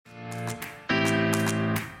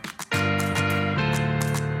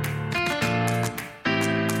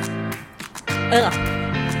Ugh.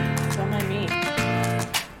 Don't mind me.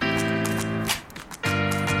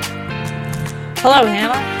 Hello,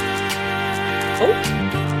 Hannah. Oh.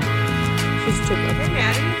 She's took a... Hey,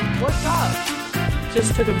 Maddie. What's up?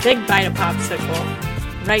 Just took a big bite of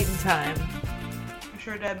popsicle. Right in time. I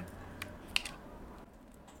sure did.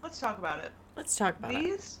 Let's talk about it. Let's talk about it.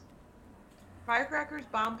 These firecrackers,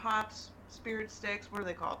 bomb pops, spirit sticks, what are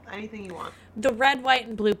they called? Anything you want. The red, white,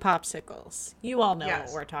 and blue popsicles. You all know Yes.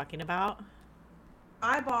 what we're talking about.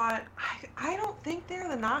 I bought, I don't think they're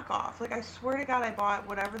the knockoff. Like, I swear to God, I bought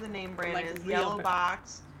whatever the name brand Like is. real Yellow brand.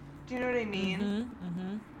 box. Do you know what I mean?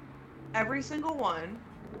 Mm-hmm. Every single one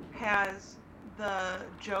has the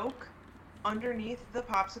joke underneath the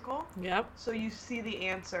popsicle. Yep. So you see the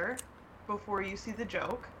answer before you see the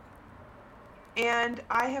joke. And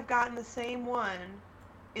I have gotten the same one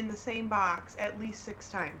in the same box at least 6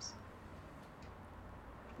 times.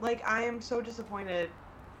 Like, I am so disappointed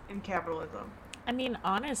in capitalism. I mean,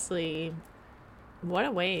 honestly, what a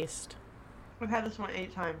waste. I've had this one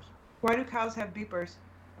 8 times. Why do cows have beepers?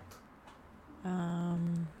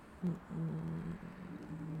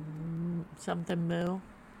 Something moo.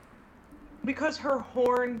 Because her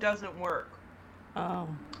horn doesn't work. Oh.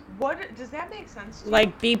 What does that make sense to you?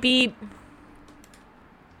 Like beep beep.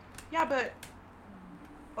 Yeah, but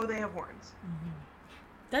they have horns.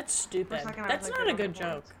 That's stupid. For a second, I That's was like, not they a don't good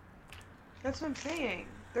have horns. joke. That's what I'm saying.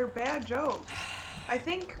 They're bad jokes. I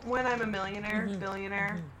think when I'm a millionaire,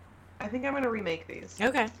 billionaire, I think I'm gonna remake these.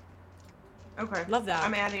 Okay. Okay. Love that.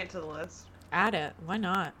 I'm adding it to the list. Add it. Why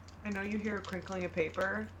not? I know you hear crinkling of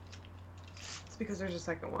paper. It's because there's a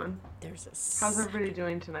second one. There's this. How's everybody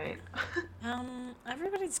doing tonight?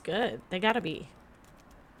 Everybody's good. They gotta be.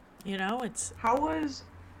 You know, it's... How was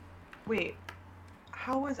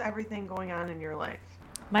everything going on in your life?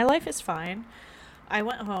 My life is fine. I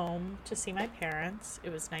went home to see my parents.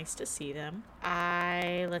 It was nice to see them.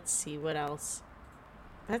 Let's see, what else?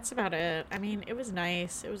 That's about it. I mean, it was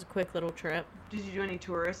nice. It was a quick little trip. Did you do any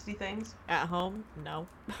touristy things? At home? No.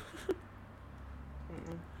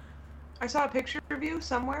 I saw a picture of you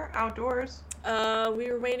somewhere outdoors. We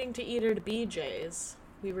were waiting to eat at BJ's.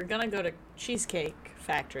 We were gonna go to Cheesecake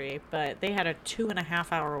Factory, but they had a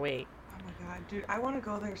 2.5 hour wait. Oh my god, dude, I want to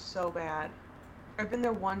go there so bad. I've been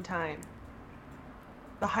there one time.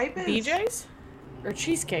 The hype is... BJ's? Or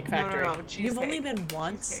Cheesecake Factory? No, You've Cheesecake. only been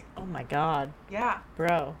once? Cheesecake. Oh my god. Yeah,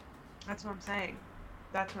 Bro. that's what I'm saying.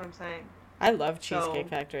 That's what I'm saying. I love Cheesecake So-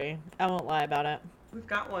 Factory. I won't lie about it. We've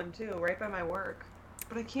got one too, right by my work.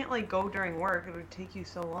 But I can't like go during work. It would take you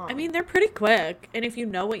so long. I mean, they're pretty quick. And if you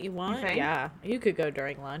know what you want, think? yeah, you could go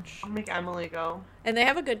during lunch. I'll make Emily go. And they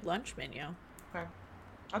have a good lunch menu. Okay.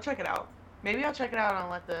 I'll check it out. Maybe I'll check it out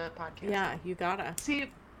and let the podcast. Yeah, you gotta.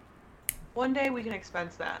 See, one day we can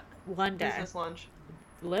expense that. One day. Business lunch.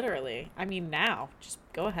 Literally. I mean, now. Just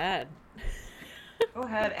go ahead. Go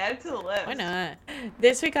ahead, add it to the list. Why not?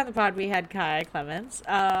 This week on the pod, we had Kai Clements,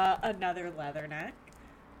 another leatherneck.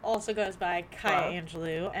 Also goes by Kai Wow.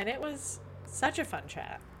 Angelou. And it was such a fun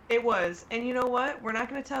chat. It was. And you know what? We're not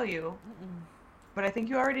going to tell you. But I think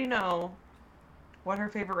you already know what her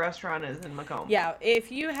favorite restaurant is in Macomb. Yeah,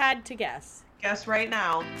 if you had to guess. Guess right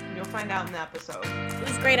now. You'll find out in the episode. It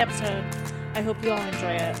was a great episode. I hope you all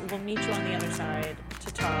enjoy it. We'll meet you on the other side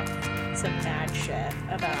to talk some mad shit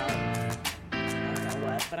about, I don't know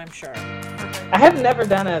what, but I'm sure. Perfect. I have never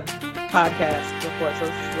done a podcast before, so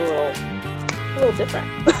this is a little different.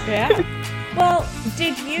 Yeah. Well,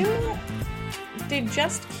 did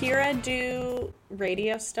just Kira do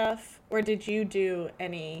radio stuff, or did you do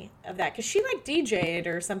any of that? Because she like DJ'd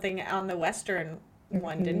or something on the Western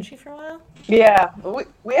one, didn't she, for a while? Yeah,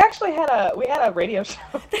 we actually had a radio show.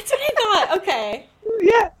 That's what I thought. Okay.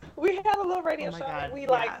 Yeah, we had a little radio Oh my show. God, We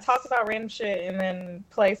yes. talked about random shit and then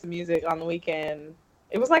play some music on the weekend.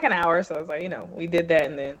 It was like an hour, so I was like, we did that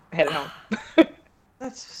and then headed home.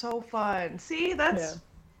 That's so fun. See, that's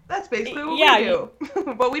basically what Yeah, we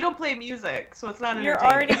do. But we don't play music, so it's not You're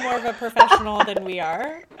entertaining. already more of a professional than we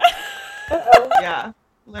are. Yeah,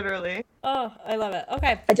 literally. Oh, I love it.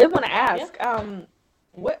 Okay. I did want to ask,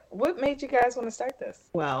 what made you guys want to start this?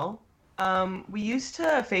 Well, we used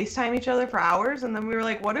to FaceTime each other for hours, and then we were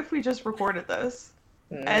like, what if we just recorded this?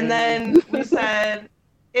 And then we said,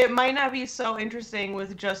 it might not be so interesting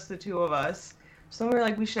with just the two of us. So we were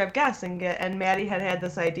like, we should have guests and Maddie had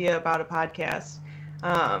this idea about a podcast.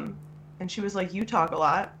 And she was like, you talk a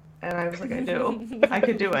lot. And I was like, I do. I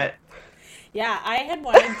could do it. Yeah, I had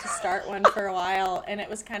wanted to start one for a while, and it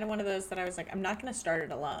was kind of one of those that I was like, I'm not going to start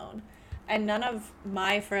it alone. And none of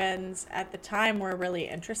my friends at the time were really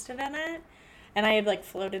interested in it. And I had like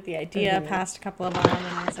floated the idea past a couple of them, and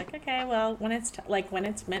I was like, okay, well, when it's when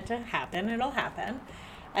it's meant to happen, it'll happen.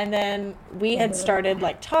 And then we had started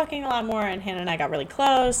like talking a lot more, and Hannah and I got really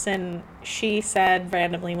close. And she said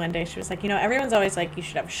randomly one day, she was like, everyone's always like, you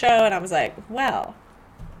should have a show. And I was like, well,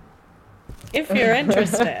 if you're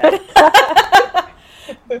interested.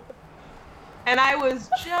 And I was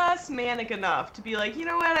just manic enough to be like, you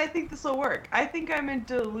know what? I think this will work. I think I'm in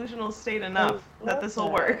delusional state enough that this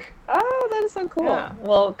will work. Oh, that is so cool. Yeah.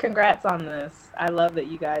 Well, congrats on this. I love that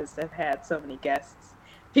you guys have had so many guests.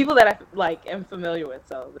 People that I am familiar with,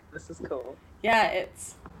 so this is cool. Yeah,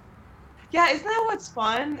 isn't that what's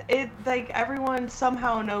fun? It like everyone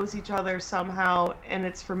somehow knows each other somehow, and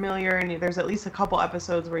it's familiar, and there's at least a couple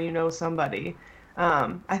episodes where you know somebody.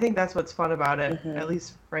 I think that's what's fun about it, at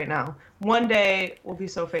least right now. One day we'll be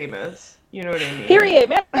so famous. You know what I mean? Period.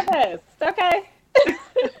 Manifest. Okay.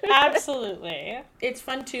 absolutely. It's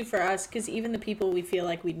fun too for us because even the people we feel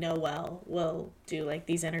like we know well will do like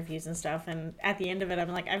these interviews and stuff. And at the end of it, I'm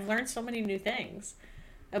like, I've learned so many new things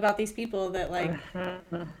about these people that like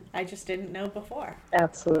I just didn't know before.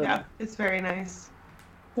 Absolutely. Yeah, it's very nice.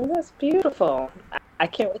 Well, that's beautiful. I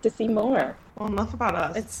can't wait to see more. Well, enough about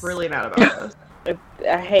us. It's really not about us.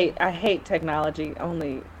 I hate technology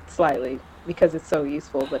only slightly because it's so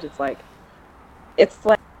useful, but it's like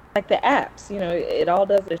the apps, it all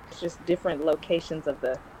does. It's just different locations of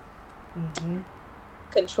the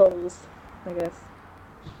controls, I guess.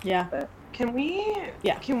 Yeah. But, Can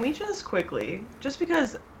we just quickly, just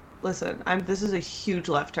because, listen, this is a huge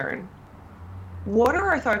left turn. What are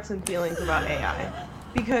our thoughts and feelings about AI?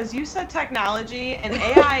 Because you said technology, and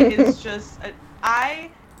AI is just,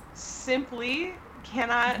 I simply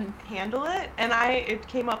cannot handle it, and it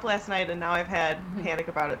came up last night, and now I've had panic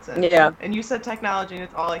about it since. Yeah. And you said technology, and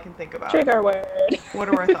it's all I can think about. Trigger word. What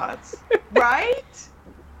are our thoughts? Right?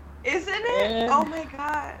 Isn't it? Yeah. Oh my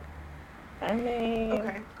god. I mean.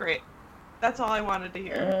 Okay, great. That's all I wanted to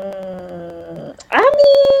hear.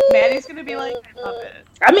 Maddie's gonna be like, I love it.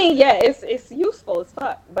 I mean, yeah, it's useful as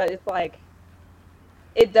fuck, but it's like,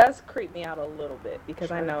 it does creep me out a little bit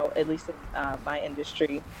because I know, at least in my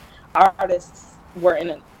industry, artists were in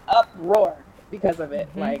an uproar because of it.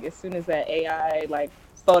 Like, as soon as that AI, like,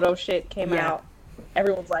 photo shit came out,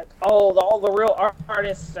 everyone's like, oh, all the real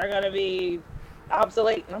artists are gonna be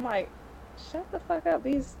obsolete. And I'm like, shut the fuck up.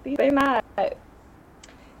 These they not.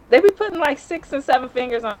 They be putting like 6 and 7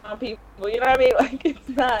 fingers on people. You know what I mean? Like, it's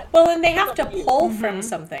not. Well, and they have to pull from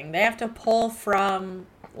something. They have to pull from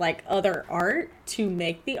like other art to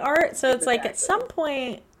make the art. So it's like at some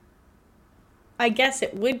point, I guess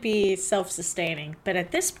it would be self-sustaining, but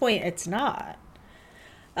at this point, it's not.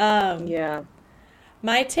 Yeah.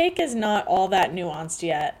 My take is not all that nuanced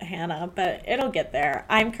yet, Hannah, but it'll get there.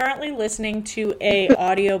 I'm currently listening to a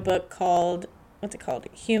audiobook called, what's it called?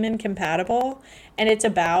 Human Compatible. And it's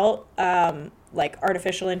about like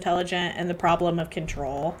artificial intelligence and the problem of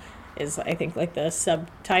control is, I think, like the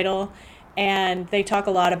subtitle. And they talk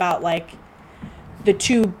a lot about like the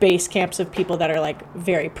two base camps of people that are like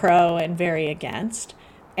very pro and very against.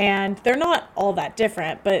 And they're not all that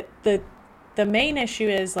different, but the main issue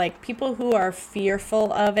is like people who are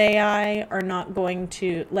fearful of AI are not going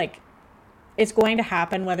to, like, it's going to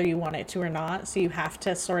happen whether you want it to or not. So you have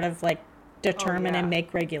to sort of like determine and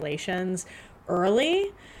make regulations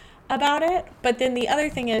early about it. But then the other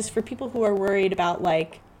thing is for people who are worried about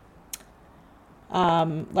like,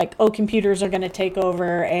 oh, computers are going to take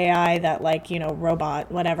over AI, that like,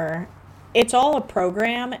 robot, whatever. It's all a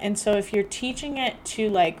program. And so if you're teaching it to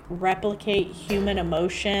like replicate human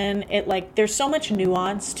emotion, it like, there's so much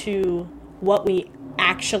nuance to what we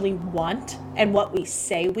actually want and what we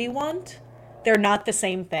say we want. They're not the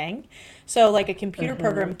same thing. So like a computer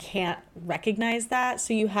program can't recognize that.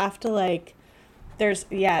 So you have to like, there's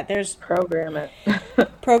program it.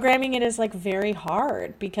 Programming it is like very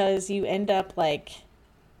hard because you end up like,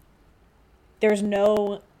 there's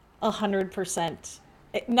no 100%,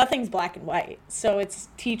 nothing's black and white. So it's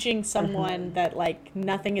teaching someone that like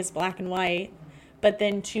nothing is black and white, but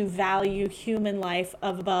then to value human life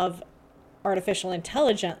above artificial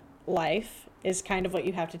intelligent life is kind of what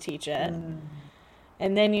you have to teach it.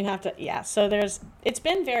 And then you have to, so it's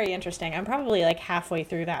been very interesting. I'm probably like halfway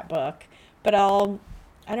through that book, but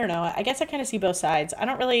I don't know. I guess I kind of see both sides. I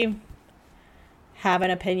don't really have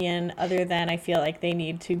an opinion other than I feel like they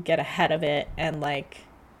need to get ahead of it and like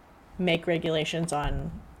make regulations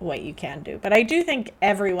on what you can do. But I do think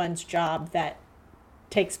everyone's job that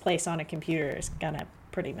takes place on a computer is gonna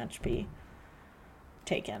pretty much be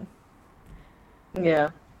taken. Yeah,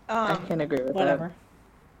 I can agree with whatever.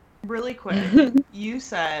 that. Really quick, you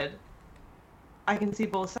said I can see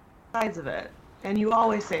both sides of it. And you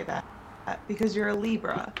always say that because you're a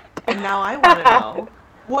Libra. And now I want to know,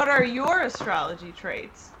 what are your astrology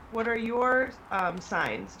traits? What are your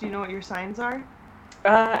signs? Do you know what your signs are?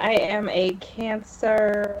 I am a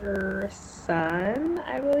Cancer sun,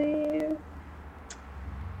 I believe.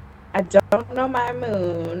 I don't know my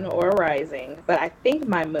moon or rising, but I think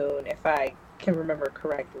my moon, if I can remember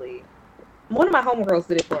correctly, one of my homegirls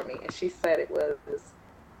did it for me, and she said it was,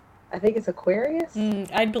 I think it's Aquarius.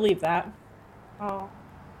 I'd believe that. Oh.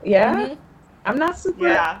 Yeah? Mhm. I'm not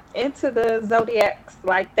super into the zodiacs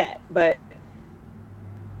like that, but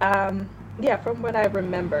yeah, from what I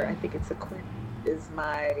remember, I think it's Aquarius is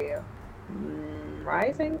my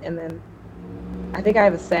rising, and then I think I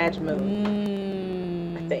have a Sag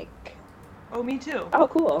moon. I think. Oh, me too. Oh,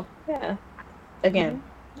 cool. Yeah. Again,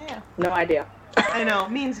 Yeah. no idea. I know,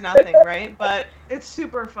 means nothing, right? But it's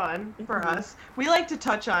super fun for us. We like to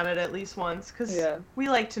touch on it at least once because we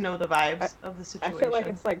like to know the vibes of the situation. I feel like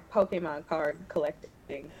it's like Pokemon card collecting.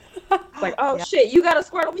 It's like, oh shit, you got a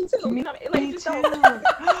Squirtle, me too. Me, you know, like, me too.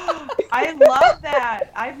 I love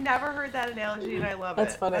that. I've never heard that analogy, and I love it.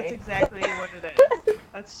 That's funny. That's exactly what it is.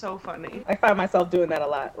 That's so funny. I find myself doing that a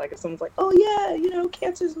lot. Like if someone's like, oh yeah, you know,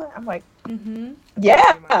 Cancer's my, I'm like,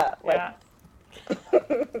 yeah. Like, I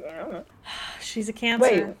don't know. She's a Cancer.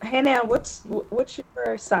 Wait, Hannah, what's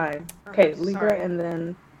your sign? Okay, Libra. Sorry. And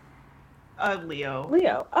then Leo.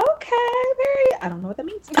 Leo. Okay, very. I don't know what that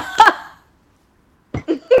means.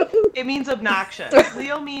 It means obnoxious.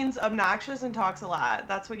 Leo means obnoxious and talks a lot.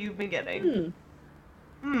 That's what you've been getting.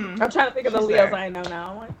 I'm trying to think of the Leos I know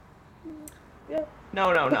now. I'm like, yeah.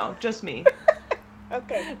 No, just me.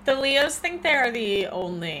 Okay. The Leos think they're the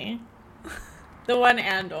only, the one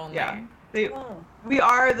and only. Yeah. We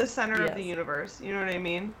are the center of the universe. You know what I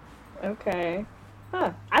mean? Okay.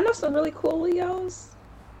 Huh. I know some really cool Leos.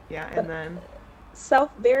 Yeah, and then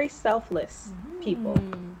very selfless people.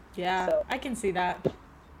 Yeah, so, I can see that.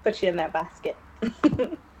 Put you in that basket.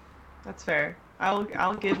 That's fair.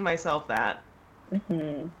 I'll give myself that.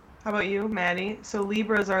 How about you, Maddie? So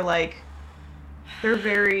Libras are like, they're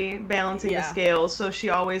very balancing the scales. So she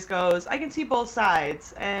always goes, I can see both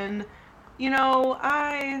sides, and you know,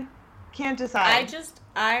 I can't decide.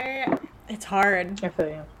 It's hard. I feel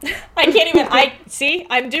you. I can't even.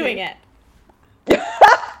 I'm doing it.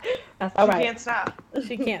 That's all right. She can't stop.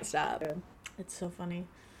 She can't stop. It's so funny.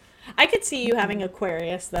 I could see you having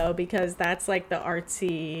Aquarius though, because that's like the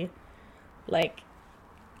artsy, like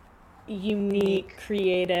unique,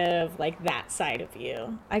 creative, like that side of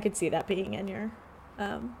you. I could see that being in your,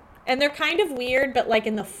 and they're kind of weird, but like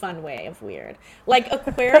in the fun way of weird. Like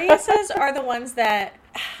Aquariuses are the ones that,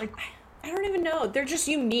 like, I don't even know. They're just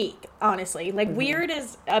unique, honestly. Like weird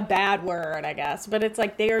is a bad word, I guess, but it's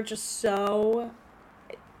like they are just so,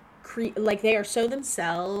 like they are so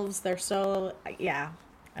themselves. They're so,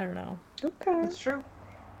 I don't know. Okay. It's true.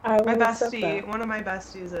 One of my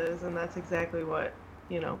besties is, and that's exactly what,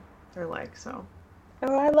 they're like, so.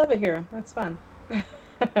 Oh, I love it here. That's fun.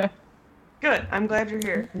 Good. I'm glad you're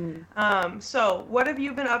here. So, what have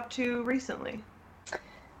you been up to recently?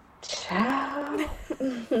 Ciao.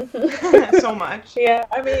 So much. Yeah,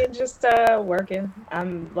 I mean, just working.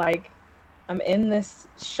 I'm in this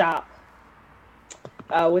shop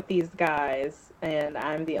with these guys, and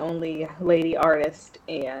I'm the only lady artist,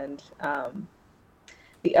 and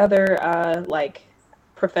the other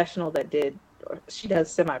professional that she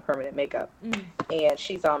does semi-permanent makeup, and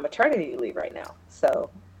she's on maternity leave right now, so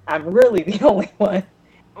I'm really the only one.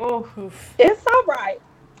 Oh, it's all right.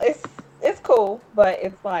 It's cool, but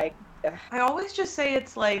it's like I always just say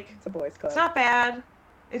it's like it's a boys' club. It's not bad.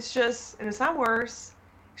 It's just, and it's not worse.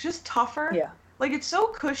 It's just tougher. Yeah. Like it's so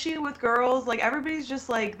cushy with girls. Like everybody's just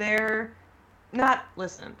like they're not.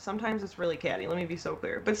 Listen, sometimes it's really catty. Let me be so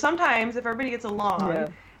clear. But sometimes if everybody gets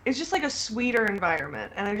along, it's just like a sweeter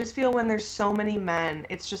environment. And I just feel when there's so many men,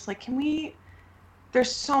 it's just like,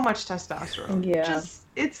 there's so much testosterone. Yeah.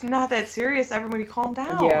 It's not that serious. Everybody calm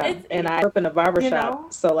down. Yeah. And I grew up in a barber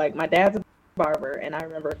shop. So like my dad's a barber, and I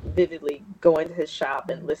remember vividly going to his shop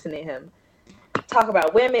and listening to him talk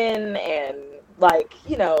about women and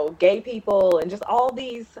gay people and just all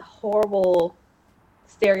these horrible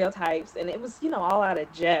stereotypes. And it was, all out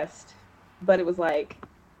of jest. But it was like,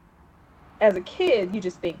 as a kid, you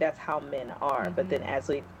just think that's how men are. But then as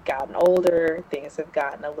we've gotten older, things have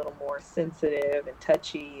gotten a little more sensitive and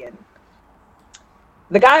touchy. And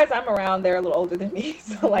the guys I'm around, they're a little older than me.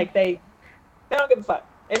 So, like, they don't give a fuck.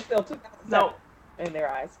 It's still 2007 in their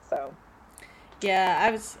eyes. So,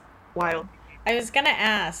 yeah, wild. I was going to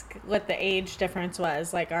ask what the age difference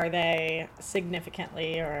was. Like, are they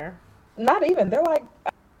significantly or? Not even. They're like,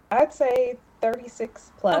 I'd say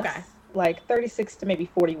 36 plus. Okay. Like 36 to maybe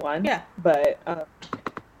 41. Yeah. But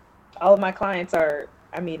all of my clients are,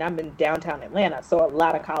 I'm in downtown Atlanta, so a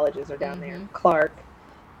lot of colleges are down there. Clark,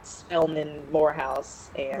 Spelman, Morehouse,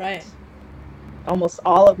 and Right. almost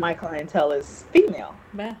all of my clientele is female.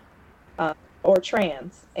 Yeah. Or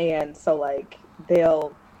trans. And so like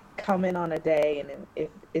they'll come in on a day, and if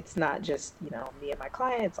it's not just, you know, me and my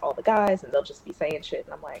clients, all the guys, and they'll just be saying shit,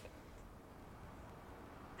 and I'm like,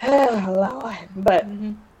 oh Lord. But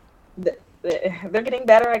they're getting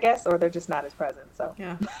better, I guess, or they're just not as present. So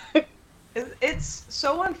yeah. It's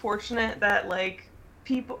so unfortunate that like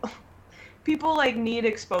people like need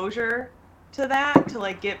exposure to that to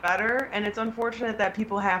like get better, and it's unfortunate that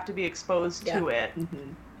people have to be exposed to it.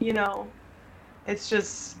 You know,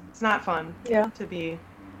 it's not fun to be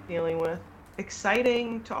dealing with.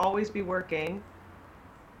 Exciting to always be working.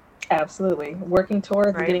 Absolutely. Working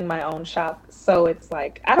towards getting my own shop. So it's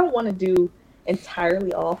like, I don't want to do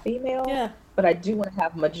entirely all female, but I do want to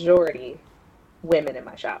have majority women in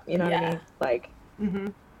my shop. You know what I mean? Like,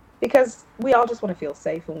 because we all just want to feel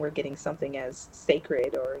safe when we're getting something as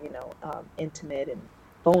sacred or, you know, intimate and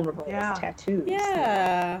vulnerable as tattoos.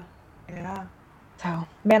 Yeah. You know? Yeah. So,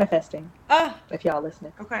 manifesting. If y'all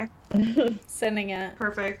listening. Okay. Sending it.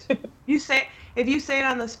 Perfect. If you say it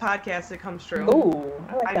on this podcast, it comes true. Ooh,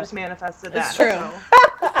 I just manifested that. It's true.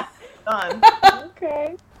 So. Done.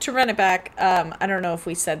 Okay. To run it back, I don't know if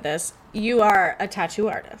we said this. You are a tattoo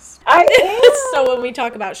artist. I am. So when we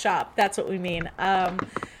talk about shop, that's what we mean.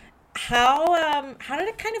 How did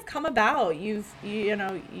it kind of come about?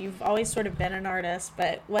 You've always sort of been an artist,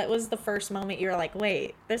 but what was the first moment you were like,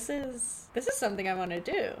 wait, this is something I want to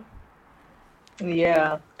do?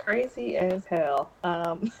 Yeah, crazy as hell.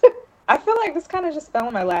 I feel like this kind of just fell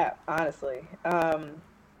in my lap, honestly.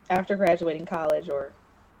 After graduating college, or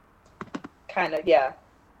kind of, yeah.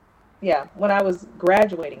 When I was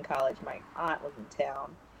graduating college, my aunt was in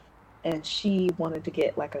town, and she wanted to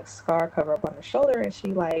get like a scar cover up on her shoulder, and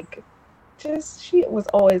she was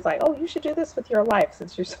always like, oh, you should do this with your life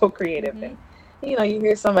since you're so creative. And you know, you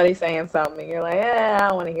hear somebody saying something, you're like, I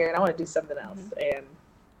don't want to hear it, I want to do something else. And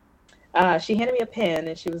she handed me a pen,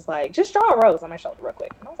 and she was like, just draw a rose on my shoulder real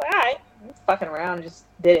quick. And I was like, all right, I'm fucking around, and just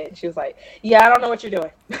did it. And she was like, yeah, I don't know what you're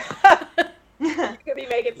doing. You could be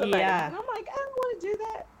making some money. And I'm like, I don't want to do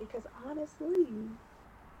that, because honestly,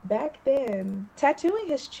 back then, tattooing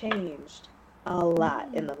has changed a lot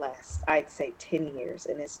in the last, I'd say, 10 years,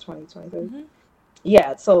 and it's 2023.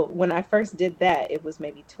 Yeah, so when I first did that, it was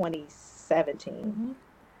maybe 2017.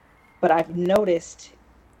 But I've noticed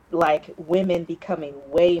like women becoming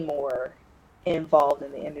way more involved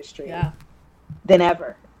in the industry than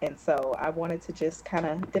ever. And so I wanted to just kind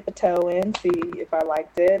of dip a toe in, see if I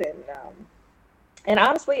liked it. And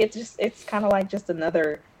honestly, it's kind of like just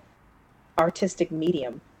another artistic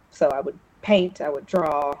medium. So I would paint, I would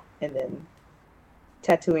draw, and then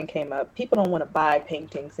tattooing came up. People don't want to buy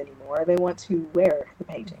paintings anymore. They want to wear the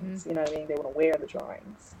paintings. You know what I mean? They want to wear the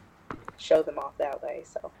drawings, show them off that way.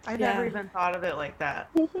 So I never even thought of it like that.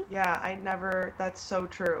 Yeah, I never. That's so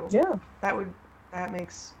true. Yeah, that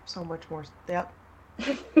makes so much more. Yep.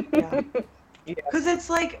 Yeah. Because it's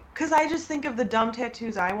like, I just think of the dumb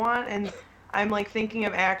tattoos I want, and I'm like thinking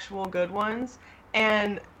of actual good ones,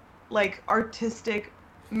 and like artistic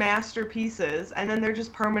masterpieces, and then they're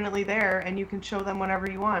just permanently there, and you can show them whenever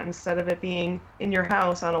you want, instead of it being in your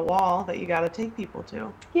house on a wall that you got to take people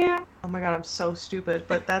to. Yeah. Oh my god, I'm so stupid,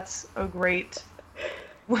 but that's a great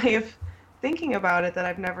way of thinking about it that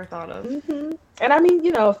I've never thought of. And I mean,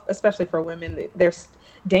 you know, especially for women, there's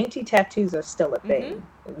dainty tattoos are still a thing,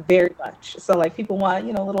 very much. So like people want,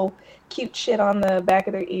 you know, little cute shit on the back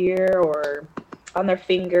of their ear or on their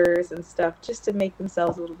fingers and stuff, just to make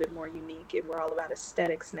themselves a little bit more unique. And we're all about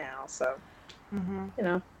aesthetics now, so you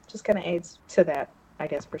know, just kind of aids to that, I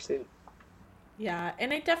guess, pursuit. Yeah,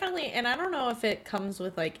 and it definitely, and I don't know if it comes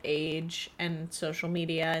with like age and social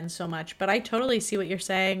media and so much, but I totally see what you're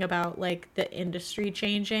saying about like the industry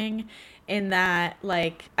changing, in that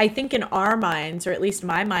like I think in our minds, or at least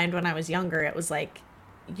my mind when I was younger, it was like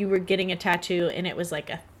you were getting a tattoo and it was like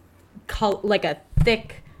a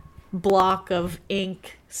thick block of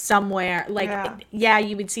ink somewhere, like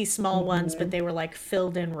you would see small ones, but they were like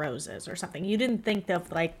filled in roses or something. You didn't think of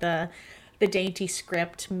like the dainty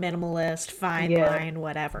script, minimalist, fine line,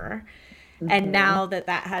 whatever. And now that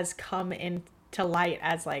has come into light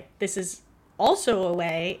as like, this is also a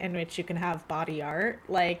way in which you can have body art,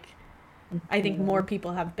 like I think more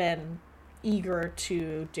people have been eager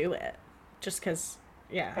to do it, just because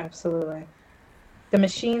absolutely, the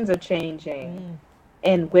machines are changing.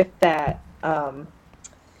 And with that,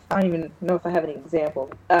 I don't even know if I have an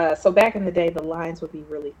example. So back in the day, the lines would be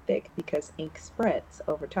really thick because ink spreads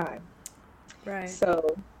over time. Right.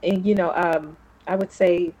 So, and I would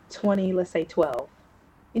say 20, let's say 12.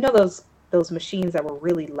 You know those machines that were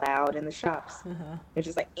really loud in the shops? They're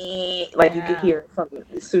just like, like you could hear it from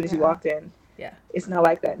as soon as you walked in. Yeah. It's not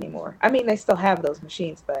like that anymore. I mean, they still have those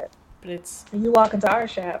machines, but it's you walk into our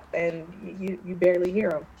shop and you barely hear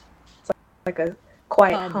them. It's like a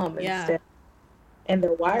quiet hum instead. And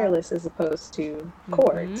they're wireless as opposed to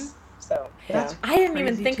cords. So that's I didn't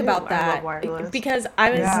even think about that because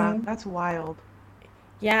I was that's wild.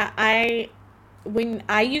 Yeah, I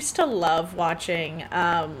used to love watching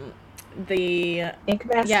the Ink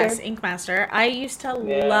Master. Yes, Ink Master. I used to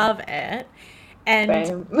love it.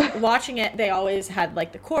 And watching it, they always had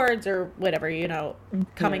like the cords or whatever,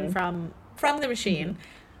 coming from the machine.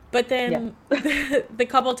 But then the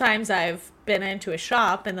couple times I've been into a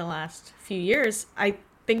shop in the last few years, I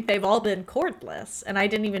think they've all been cordless, and I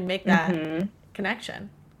didn't even make that connection.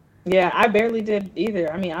 Yeah, I barely did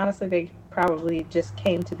either. I mean, honestly, they probably just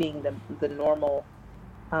came to being the normal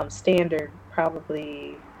standard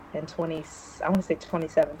probably in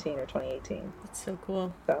 2017 or 2018. That's so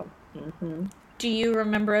cool. So, Do you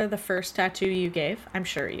remember the first tattoo you gave? I'm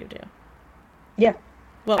sure you do. Yeah.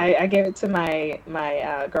 Well, I gave it to my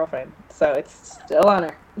girlfriend, so it's still on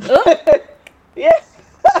her. Oh. Yes.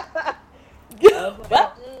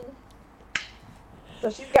 Well, so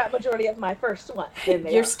she's got majority of my first one.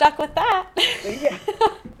 You're stuck with that. Yeah.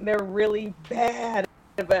 They're really bad,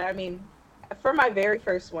 but I mean, for my very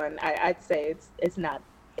first one, I'd say it's not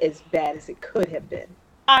as bad as it could have been.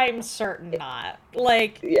 I'm certain not.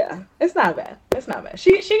 Yeah, it's not bad. It's not bad.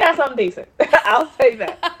 She got something decent. I'll say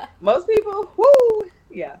that. Most people, whoo,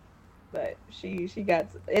 yeah. But she got,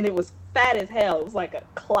 and it was fat as hell. It was like a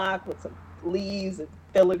clock with some leaves and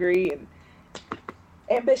filigree and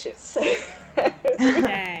ambitious.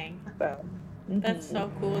 Dang. So, that's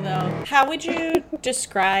so cool though. How would you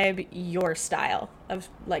describe your style of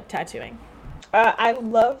tattooing? I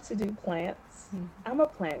love to do plants. I'm a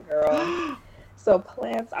plant girl. So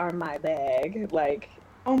plants are my bag.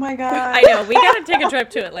 Oh my god. I know. We gotta take a trip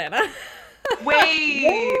to Atlanta.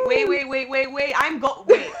 Wait.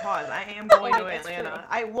 Pause. I am going to Atlanta.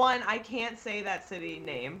 I can't say that city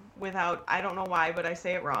name without, I don't know why, but I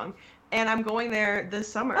say it wrong. And I'm going there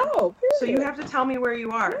this summer. Oh, period. So you have to tell me where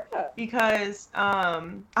you are. Yeah. Because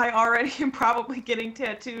I already am probably getting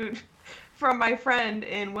tattooed from my friend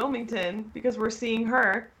in Wilmington because we're seeing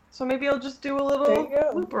her. So maybe I'll just do a little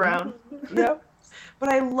loop around. Yep. But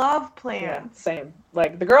I love plants. Yeah, same.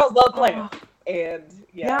 The girls love plants. And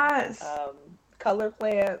yes. Color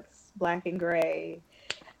plants, black and gray.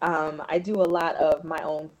 I do a lot of my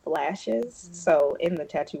own flashes. So in the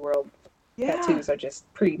tattoo world, tattoos are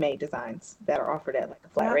just pre-made designs that are offered at a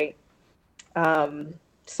flat rate.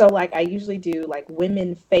 So I usually do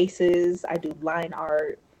women faces. I do line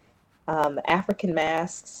art, African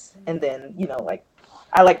masks, and then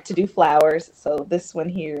I like to do flowers. So this one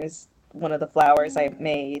here is one of the flowers I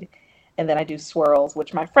made. And then I do swirls,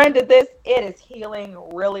 which my friend did this. It is healing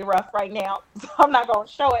really rough right now, so I'm not going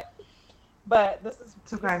to show it. But this is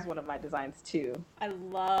one of my designs too. I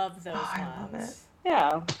love those ones. I love it.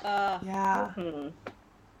 Yeah. Yeah. Mm-hmm.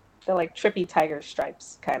 They're like trippy tiger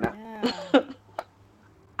stripes, kind of. Yeah.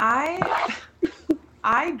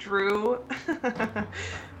 I drew.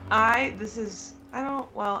 I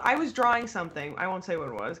was drawing something. I won't say what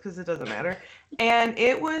it was because it doesn't matter. And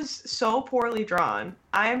it was so poorly drawn.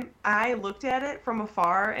 I looked at it from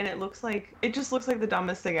afar and it just looks like the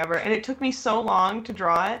dumbest thing ever. And it took me so long to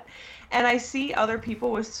draw it. And I see other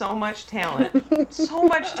people with so much talent. So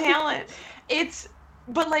much talent. It's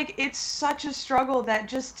such a struggle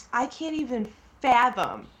that I can't even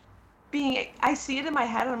fathom I see it in my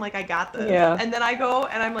head and I'm like, I got this. Yeah. And then I go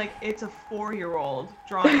and I'm like, it's a 4-year-old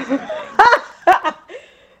drawing something.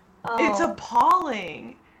 It's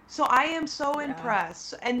appalling. So I am so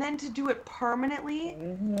impressed. And then to do it permanently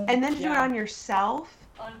and then to do it on yourself,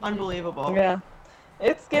 unbelievable. Yeah.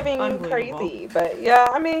 It's giving crazy. But yeah,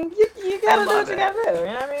 I mean, you gotta do what you gotta do. You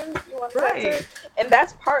know what I mean? You want to tattoo. And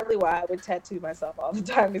that's partly why I would tattoo myself all the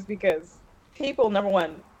time is because people, number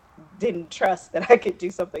one, didn't trust that I could do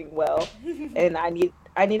something well, and I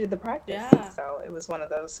needed the practice. Yeah. So it was one of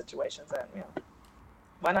those situations that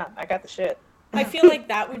why not? I got the shit. I feel like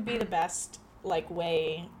that would be the best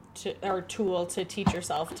way or tool to teach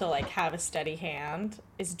yourself to have a steady hand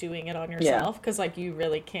is doing it on yourself because you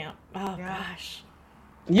really can't. Oh gosh.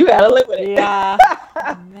 You gotta live with it. Yeah.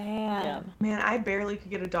 Man. Man, I barely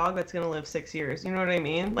could get a dog that's gonna live 6 years. You know what I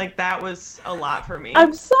mean? That was a lot for me.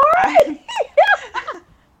 I'm sorry.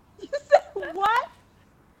 You said what?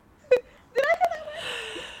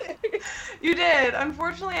 You did.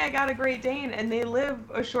 Unfortunately, I got a Great Dane, and they live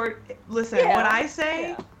a short. Listen, what I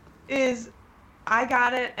say is, I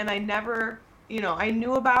got it, and I never, I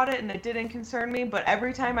knew about it, and it didn't concern me. But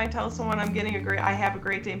every time I tell someone I have a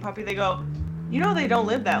Great Dane puppy, they go, they don't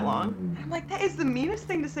live that long. And I'm like, that is the meanest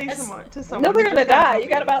thing to say to someone. No, they're gonna die. You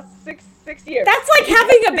got about six years. That's like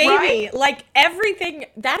having a baby. Right? Like everything.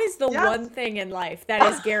 That is the one thing in life that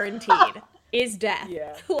is guaranteed is death.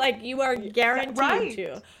 Yeah. Like you are guaranteed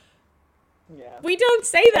to. Yeah. We don't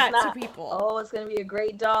say that to people. Oh, it's gonna be a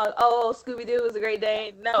great dog. Oh, Scooby-Doo is a great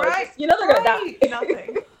day. No, right. It's just, they're gonna die.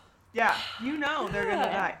 Nothing. Yeah, they're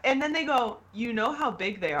gonna die. And then they go, how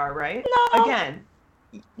big they are, right? No. Again.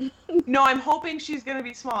 No, I'm hoping she's gonna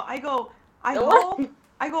be small. I go, hope.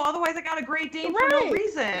 Otherwise I got a Great Dane for no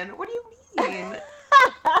reason. What do you mean?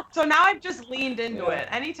 So now I've just leaned into it.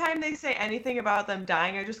 Anytime they say anything about them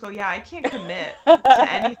dying, I just go, I can't commit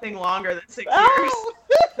to anything longer than 6 years.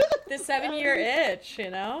 The 7-year itch,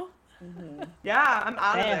 Mm-hmm. Yeah, I'm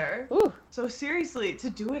out of there. Ooh. So seriously, to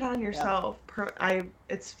do it on yourself,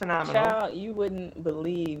 it's phenomenal. Child, you wouldn't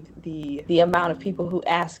believe the amount of people who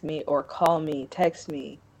ask me or call me, text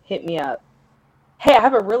me, hit me up. Hey, I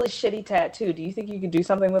have a really shitty tattoo. Do you think you could do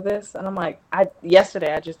something with this? And I'm like,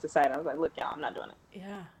 yesterday I just decided, I was like, look, y'all, I'm not doing it.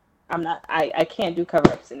 Yeah. I'm not, I can't do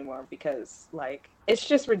cover-ups anymore because, like, it's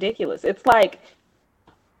just ridiculous. It's like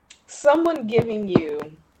someone giving you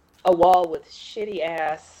a wall with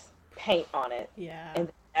shitty-ass paint on it. Yeah.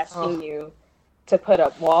 And asking you to put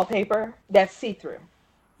up wallpaper that's see-through.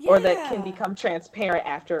 Yeah. Or that can become transparent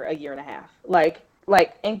after a year and a half. Like,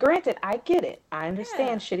 and granted, I get it. I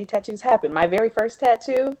understand shitty tattoos happen. My very first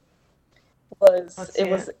tattoo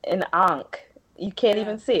was an ankh. You can't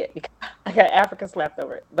even see it because I got African slapped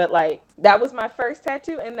over it. But like that was my first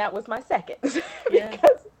tattoo and that was my second.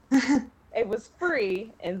 Because it was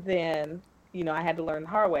free and then, I had to learn the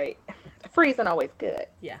hard way. Free isn't always good.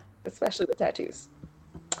 Yeah. Especially with tattoos.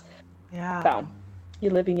 Yeah. So you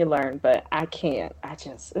live and you learn, but I can't.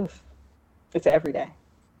 It's every day.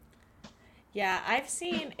 Yeah, I've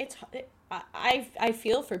seen I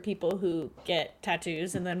feel for people who get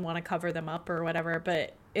tattoos and then want to cover them up or whatever,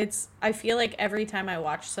 but I feel like every time I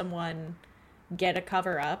watch someone get a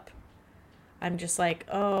cover up, I'm just like,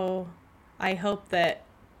 oh, I hope that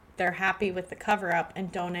they're happy with the cover up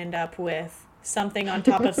and don't end up with something on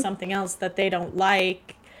top of something else that they don't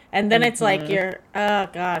like. And then it's like oh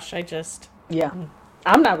gosh,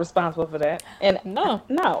 I'm not responsible for that. And no.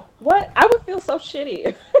 What? I would feel so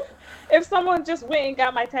shitty if someone just went and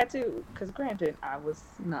got my tattoo. Because granted, I was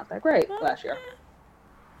not that great last year.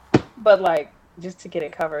 But like, just to get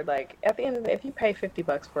it covered, like at the end of the day, if you pay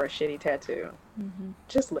 $50 for a shitty tattoo,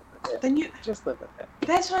 just live with it. Then just live with it.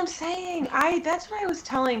 That's what I'm saying. That's what I was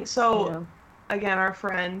telling. So again, our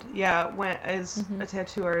friend, is a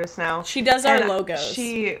tattoo artist now. She does our logos.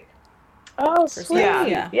 Oh, sweet.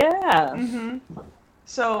 Yeah. Mm-hmm.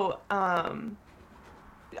 So,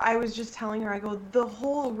 I was just telling her, I go, the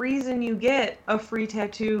whole reason you get a free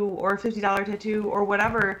tattoo or a $50 tattoo or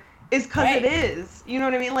whatever is because it is. You know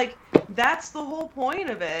what I mean? Like, that's the whole point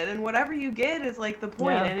of it. And whatever you get is, like, the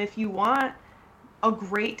point. Yeah. And if you want a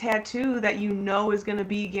great tattoo that is going to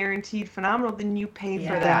be guaranteed phenomenal, then you pay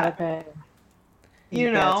for that. Pay.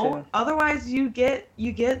 Otherwise you get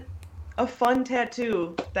a fun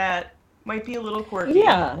tattoo that might be a little quirky.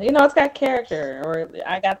 Yeah, it's got character. Or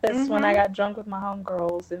I got this when I got drunk with my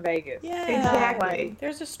homegirls in Vegas. Yeah, exactly.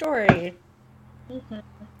 There's a story. Mm-hmm.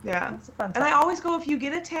 Yeah. It's a fun time. And I always go, if you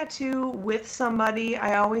get a tattoo with somebody,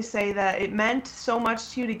 I always say that it meant so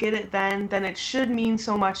much to you to get it then it should mean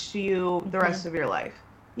so much to you the rest of your life.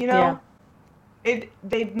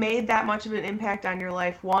 They've made that much of an impact on your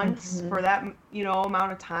life once for that,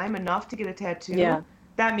 amount of time, enough to get a tattoo. Yeah.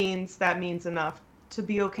 That means enough to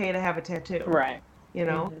be okay to have a tattoo. Right.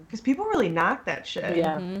 Because people really knock that shit.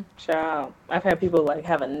 Yeah. Child. I've had people like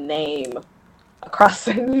have a name across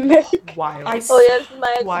their neck. Wild. Yes,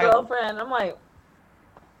 my ex-girlfriend. I'm like,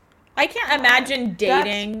 I can't imagine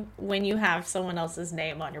dating when you have someone else's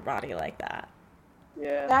name on your body like that.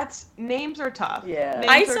 Yeah. Names are tough. Yeah.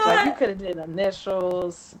 I saw like you could have did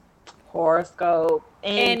initials, horoscope,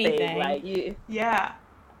 anything. Like you. Yeah.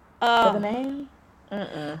 For the name?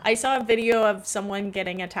 I saw a video of someone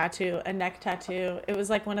getting a neck tattoo. It was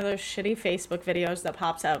like one of those shitty Facebook videos that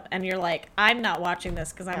pops up and you're like, I'm not watching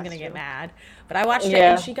this because I'm going to get mad. But I watched it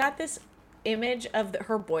and she got this image of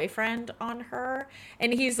her boyfriend on her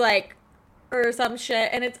and he's like, or some shit,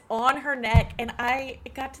 and it's on her neck, and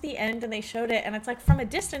it got to the end and they showed it and it's like from a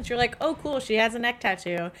distance you're like, oh cool, she has a neck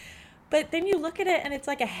tattoo. But then you look at it and it's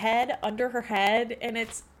like a head under her head and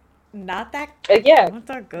it's not that. Yeah. Not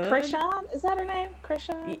that good. Krishan, is that her name?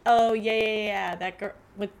 Krishan. Oh yeah. That girl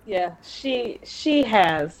with. Yeah, she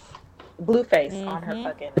has blue face on her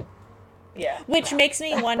fucking. Yeah. Which makes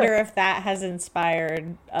me wonder if that has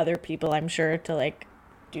inspired other people, I'm sure, to like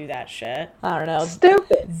do that shit. I don't know.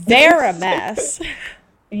 Stupid. They're a mess.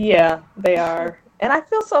 Yeah, they are. And I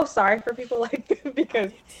feel so sorry for people like them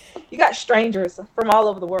because you got strangers from all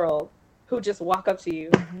over the world who just walk up to you,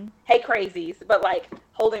 hey crazies, but like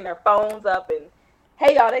holding their phones up and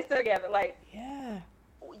hey y'all, they still together. Like, yeah.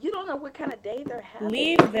 You don't know what kind of day they're having.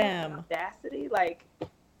 Leave them. Audacity, like.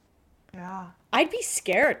 Yeah. I'd be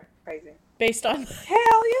scared. Crazy. Based on.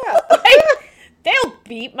 Hell yeah. Like, they'll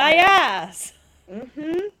beat my ass.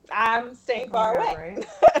 I'm staying far away.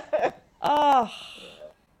 Right? Oh.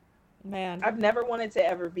 Man. I've never wanted to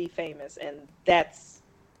ever be famous, and that's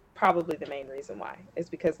probably the main reason why. It's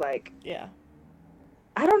because, like. Yeah.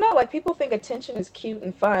 I don't know. Like, people think attention is cute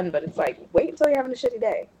and fun, but it's like, wait until you're having a shitty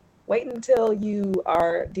day. Wait until you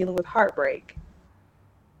are dealing with heartbreak.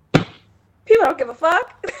 People don't give a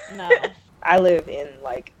fuck. No. I live in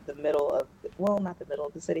like the middle of, well, not the middle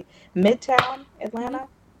of the city, Midtown Atlanta.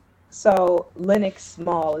 So Lenox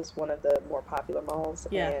Mall is one of the more popular malls.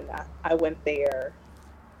 Yeah. And I went there,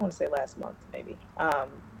 I want to say last month maybe.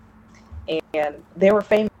 And there were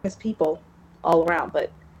famous people all around,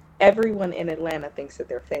 but everyone in Atlanta thinks that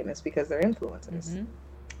they're famous because they're influencers.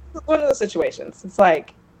 It's one of those situations. It's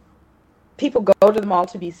like, people go to the mall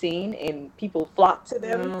to be seen, and people flock to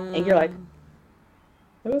them, and you're like,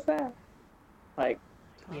 who is that? Like,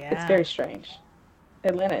 it's very strange.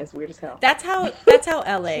 Atlanta is weird as hell. That's how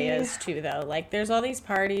LA is too, though. Like, there's all these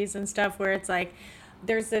parties and stuff where it's like,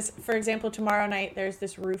 there's this, for example, tomorrow night, there's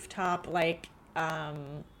this rooftop, like,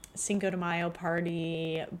 Cinco de Mayo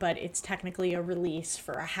party, but it's technically a release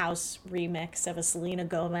for a house remix of a Selena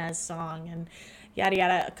Gomez song, and yada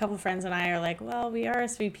yada. A couple friends and I are like, well, we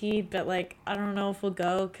RSVP'd, but like, I don't know if we'll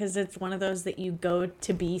go because it's one of those that you go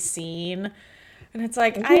to be seen, and it's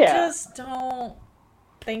like, I just don't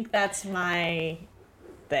think that's my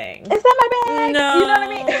thing. It's not my bag. No, you know what I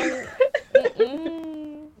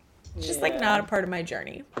mean. It's just like not a part of my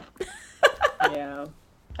journey. Yeah,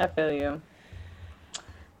 I feel you.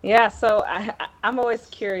 Yeah, so I'm always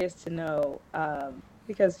curious to know,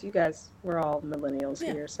 because you guys, we're all millennials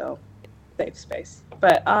here, so safe space.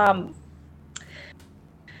 But how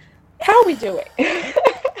are we doing?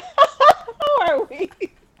 How are we?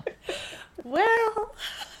 Well,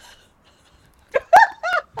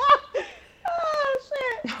 oh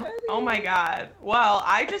shit! Oh my god. Well,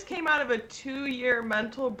 I just came out of a 2-year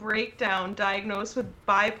mental breakdown diagnosed with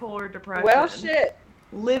bipolar depression. Well, shit.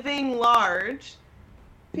 Living large.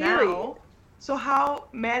 Period. Now. So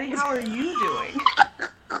Maddie, how are you doing?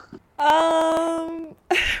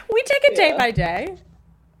 we take it day by day.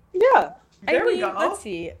 Yeah. There we go. Let's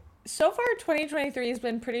see. So far, 2023 has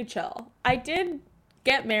been pretty chill. I did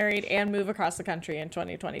get married and move across the country in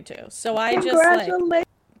 2022. So I just like...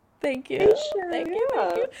 Thank you. Thank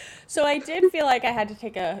you. So I did feel like I had to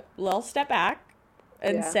take a little step back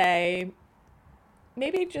and say,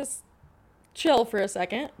 maybe just chill for a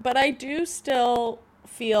second. But I do still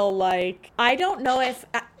feel like, I don't know if...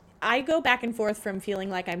 I go back and forth from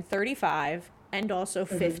feeling like I'm 35 and also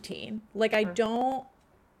 15. Like, I don't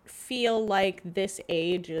feel like this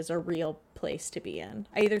age is a real place to be in.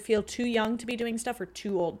 I either feel too young to be doing stuff or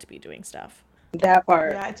too old to be doing stuff. That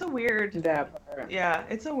part. Yeah, it's a weird... That part. Yeah,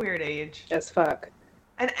 it's a weird age. As fuck.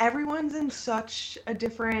 And everyone's in such a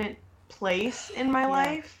different place in my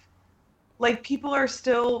life. Like, people are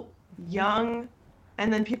still young,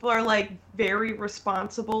 and then people are, like, very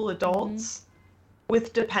responsible adults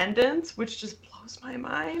with dependents, which just blows my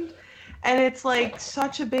mind. And it's, like,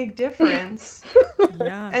 such a big difference.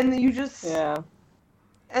 And you just... Yeah.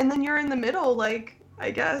 And then you're in the middle, like,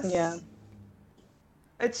 I guess. Yeah.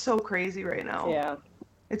 It's so crazy right now. Yeah.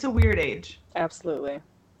 It's a weird age. Absolutely.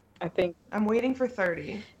 I think... I'm waiting for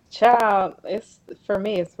 30. Child, for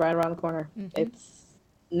me, it's right around the corner. It's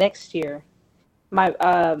next year. My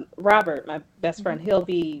Robert, my best friend, he'll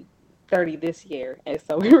be 30 this year. And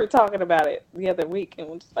so we were talking about it the other week, and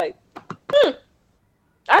we're just like,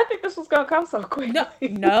 I think this was going to come so quick.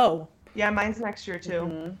 No. Yeah, mine's next year,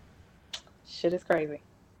 too. Shit is crazy.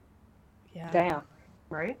 Yeah. Damn.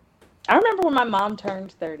 Right? I remember when my mom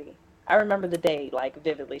turned 30. I remember the day, like,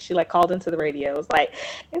 vividly. She, like, called into the radio. It was like,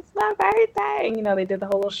 it's my birthday. And, you know, they did the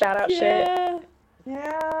whole little shout-out shit.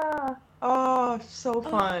 Yeah. Oh, so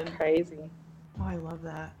fun. Crazy. Oh, I love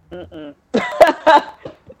that.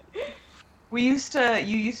 You used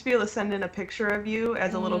to be able to send in a picture of you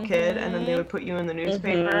as a little kid, and then they would put you in the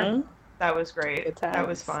newspaper. That was great. That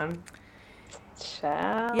was fun.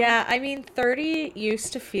 Child. Yeah, I mean, 30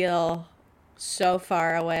 used to feel so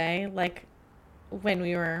far away, like when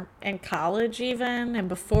we were in college even, and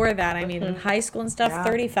before that, I mean, in high school and stuff,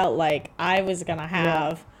 30 felt like I was gonna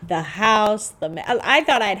have the house, I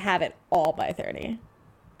thought I'd have it all by 30.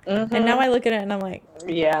 And now I look at it and I'm like,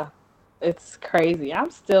 yeah, it's crazy.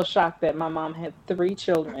 I'm still shocked that my mom had 3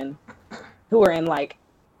 children who were in like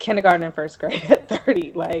kindergarten and first grade at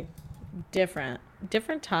 30. Like, different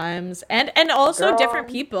times, and also different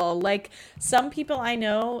people. Like, some people I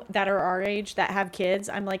know that are our age that have kids,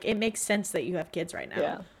 I'm like, it makes sense that you have kids right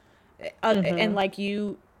now. And like,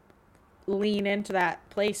 you lean into that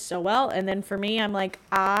place so well. And then for me, I'm like,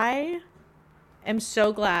 I am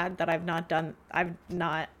so glad that I've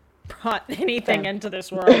not brought anything into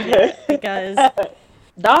this world yet, because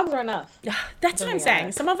dogs are enough. that's what I'm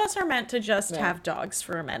saying. Some of us are meant to just have dogs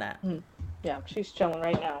for a minute. Yeah, she's chilling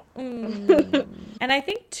right now. And I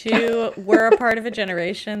think too, we're a part of a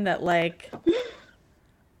generation that, like,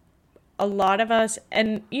 a lot of us,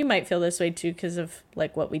 and you might feel this way too because of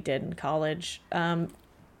like what we did in college,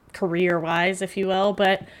 career wise, if you will,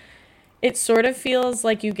 but it sort of feels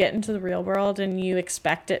like you get into the real world and you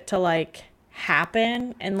expect it to like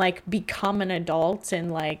happen and like become an adult,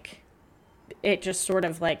 and like it just sort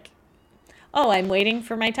of like, oh, I'm waiting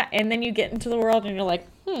for my time, and then you get into the world and you're like,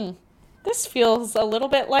 this feels a little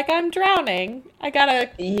bit like I'm drowning. I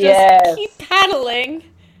gotta just keep paddling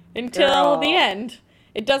until the end.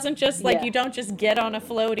 It doesn't just like, you don't just get on a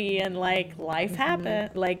floaty and like life happen.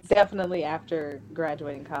 Like, definitely after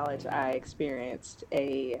graduating college, I experienced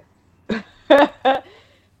a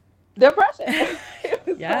depression. It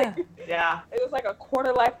was it was like a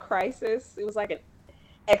quarter life crisis. It was like an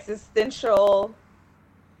existential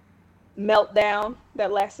meltdown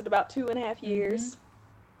that lasted about 2.5 years.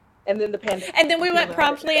 And then the pandemic. And then we went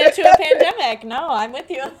promptly into a pandemic. No, I'm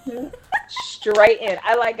with you. Straight in.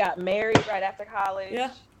 I like got married right after college.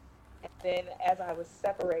 Yeah. And then as I was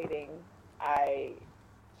separating, I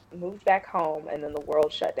moved back home, and then the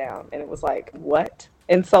world shut down, and it was like, what?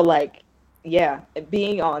 And so like,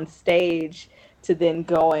 being on stage to then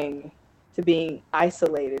going to being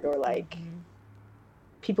isolated, or like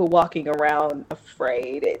people walking around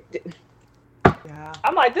afraid.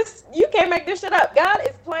 I'm like, this, you can't make this shit up. God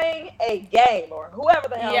is playing a game, or whoever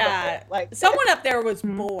the hell. Yeah, like someone up there was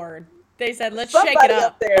bored. They said, let's somebody shake it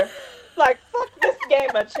up there. Like, fuck this game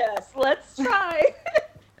of chess. Let's try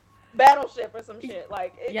Battleship or some shit.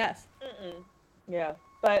 Like, yes. Yeah,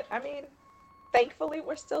 but I mean, thankfully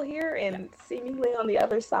we're still here and seemingly on the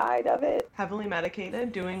other side of it. Heavily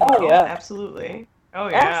medicated, doing well. Yeah. Absolutely. Oh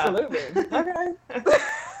yeah. Absolutely. Okay.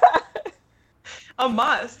 A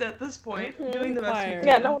must at this point. Doing the best we can.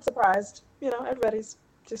 Yeah, no one's surprised. You know, everybody's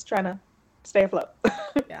just trying to stay afloat.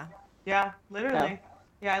 Yeah, literally.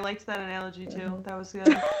 Yeah, I liked that analogy too. That was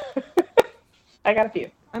good. I got a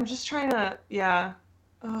few. I'm just trying to,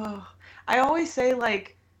 I always say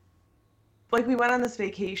like we went on this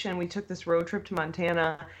vacation, we took this road trip to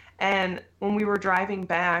Montana, and when we were driving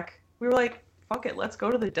back, we were like, fuck it, let's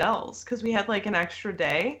go to the Dells, because we had like an extra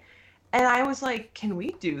day. And I was like, can we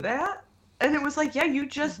do that? And it was like, yeah, you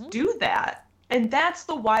just do that. And that's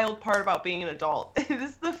the wild part about being an adult. It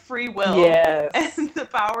is the free will. Yes. And the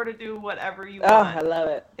power to do whatever you want. Oh, I love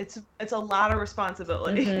it. It's a lot of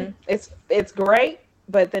responsibility. It's great,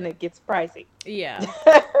 but then it gets pricey. Yeah.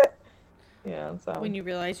 Yeah, so. When you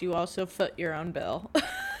realize you also foot your own bill.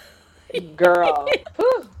 Girl.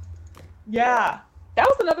 Yeah. That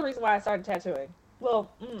was another reason why I started tattooing.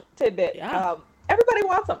 Little tidbit. Yeah. Everybody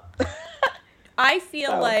wants them. I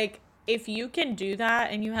feel like if you can do that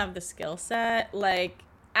and you have the skill set, like,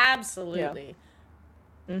 absolutely.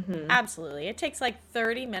 Absolutely. It takes like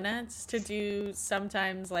 30 minutes to do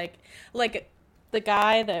sometimes, like the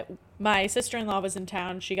guy that my sister-in-law was in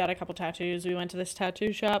town, she got a couple tattoos. We went to this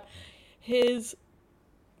tattoo shop. His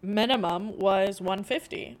minimum was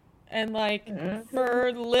 $150. And like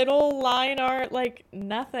for little line art, like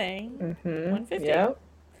nothing, $150. Yep.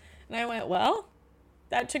 And I went, well,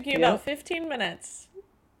 that took you about 15 minutes.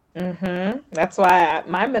 That's why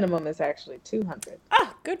my minimum is actually $200.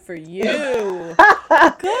 Oh, good for you. Good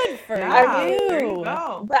for you. There you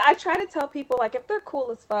go. But I try to tell people, like, if they're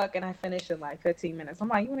cool as fuck and I finish in like 15 minutes, I'm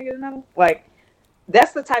like, you want to get another? Like,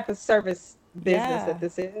 that's the type of service business that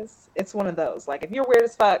this is. It's one of those. Like, if you're weird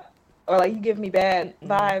as fuck or like you give me bad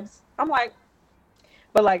vibes, I'm like,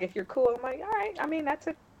 but like if you're cool, I'm like, all right. I mean, that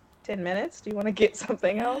took 10 minutes. Do you want to get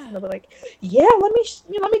something else? And they'll be like, yeah, let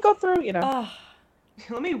me go through. You know.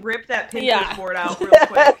 Let me rip that Pinterest board out real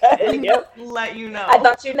quick and let you know. I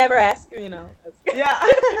thought you'd never ask, you know.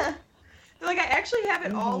 Yeah. Like, I actually have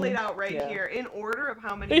it all laid out right Yeah. here in order of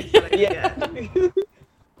how many you said I could get.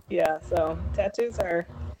 Yeah, so tattoos are,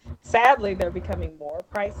 sadly, they're becoming more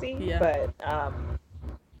pricey, Yeah. but,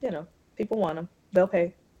 people want them. They'll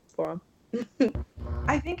pay for them.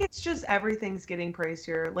 I think it's just everything's getting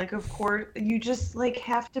pricier. Like, of course, you just, like,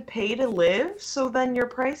 have to pay to live, so then your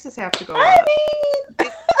prices have to go up. I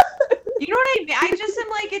mean... You know what I mean? I just am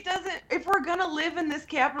like, it doesn't, if we're gonna live in this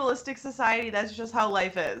capitalistic society, that's just how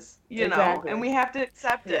life is, you know? And we have to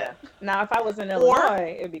accept it. Now, if I was in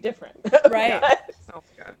Illinois, it'd be different. Right. Oh,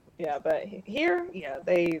 God. Yeah, but here,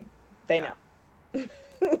 they know.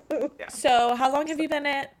 Yeah. So how long have you been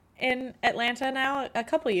in Atlanta now? A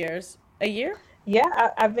couple years. A year?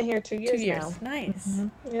 Yeah, I've been here 2 years, 2 years. now. Nice.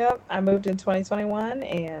 Mm-hmm. Yep, I moved in 2021,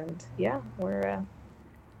 and yeah, we're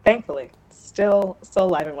thankfully still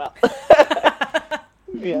alive and well.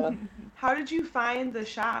 Yeah. How did you find the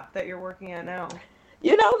shop that you're working at now?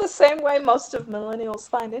 The same way most of millennials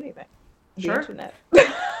find anything. The Sure. internet.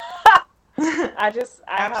 I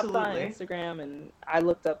hopped on Absolutely. Instagram and I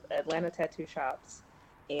looked up Atlanta tattoo shops,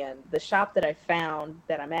 and the shop that I found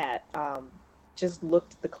that I'm at just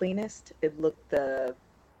looked the cleanest. It looked the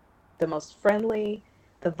most friendly.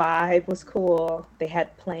 The vibe was cool. They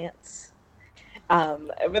had plants. But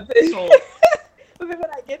then, but then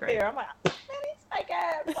when I get there, I'm like, man, he's like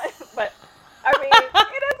ass. But I mean, it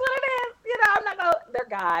is what it is. I'm not gonna. They're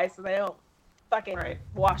guys, so they don't fucking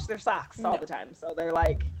wash their socks all the time. So they're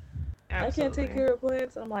like, I can't take care of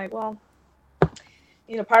plants. I'm like, well,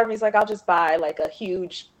 part of me is like, I'll just buy like a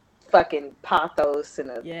huge fucking pothos and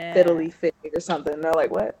a fiddly fig or something. And they're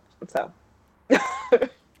like, what? So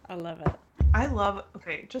I love it.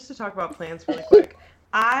 Okay, just to talk about plants really quick.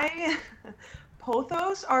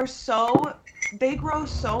 Pothos are they grow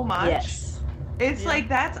so much. Yes. It's like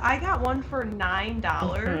I got one for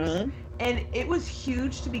 $9 and it was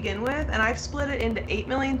huge to begin with, and I've split it into 8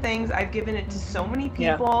 million things. I've given it to so many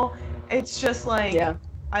people. Yeah. It's just like,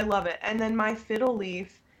 I love it. And then my fiddle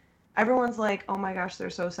leaf, everyone's like, oh my gosh, they're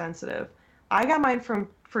so sensitive. I got mine for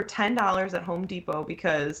 $10 at Home Depot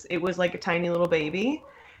because it was like a tiny little baby.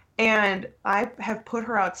 And I have put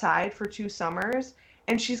her outside for 2 summers,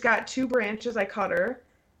 and she's got 2 branches. I cut her,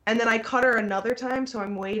 and then I cut her another time, so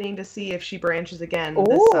I'm waiting to see if she branches again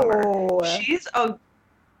this summer.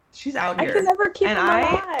 She's out here. I can never keep them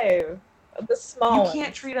alive. The small You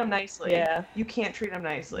can't treat them nicely. Yeah. You can't treat them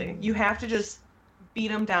nicely. You have to just beat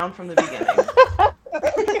them down from the beginning.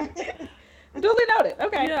 Duly noted.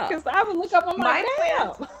 Okay. Because I would look up on my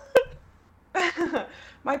plants.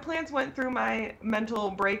 My plants went through my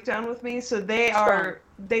mental breakdown with me, so they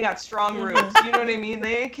got strong roots. You know what I mean?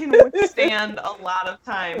 They can withstand a lot of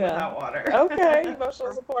time without water. Okay,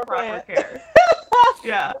 emotional support proper plant. Care.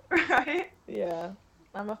 Yeah, right? Yeah,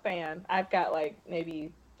 I'm a fan. I've got like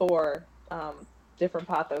maybe 4 different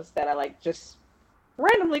pothos that I like just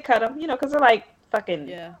randomly cut them, because they're like fucking,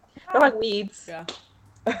 they're like weeds. Yeah.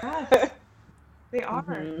 They are.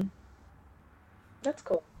 Mm-hmm. That's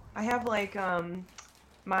cool. I have like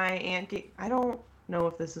my aunt. I don't know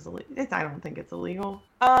if this is illegal. I don't think it's illegal.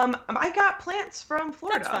 I got plants from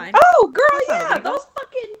Florida. That's fine. Oh, girl, those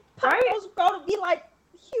fucking pothos go to be like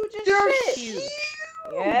huge as They're shit. Huge.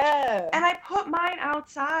 Yeah. And I put mine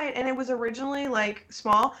outside, and it was originally like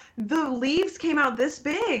small. The leaves came out this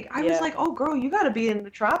big. I was like, "Oh, girl, you got to be in the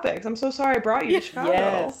tropics." I'm so sorry I brought you to Chicago.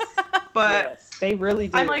 Yes. But they really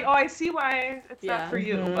do. I'm like, "Oh, I see why it's not for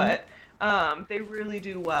you." But they really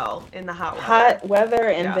do well in the hot weather. Hot weather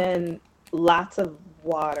and then lots of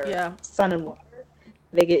water. Yeah. Sun and water.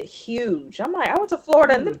 They get huge. I'm like, I went to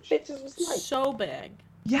Florida and the bitches was like so big.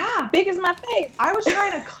 Yeah. Big as my face. I was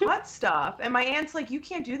trying to cut stuff, and my aunt's like, you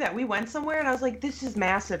can't do that. We went somewhere, and I was like, this is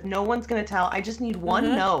massive. No one's going to tell. I just need one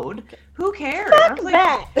node. Who cares? Fuck I was like,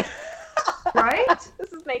 that. Right?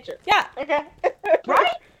 This is nature. Yeah. Okay.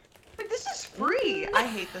 Right? Like, this is free. I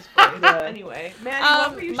hate this place. Anyway, man,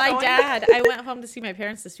 what were you my showing? dad, I went home to see my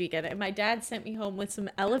parents this weekend, and my dad sent me home with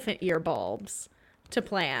some elephant ear bulbs to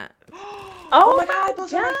plant. Oh my God,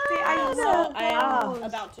 those are my favorite. I So love I am those.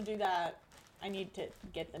 about to do that. I need to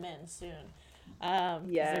get them in soon.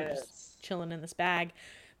 They're just chilling in this bag.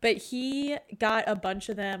 But he got a bunch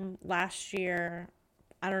of them last year.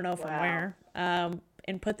 I don't know from where.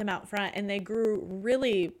 And put them out front, and they grew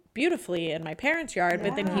really beautifully in my parents' yard.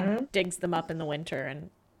 But then he digs them up in the winter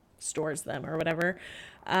and stores them or whatever.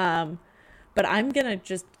 But I'm gonna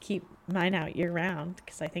just keep mine out year round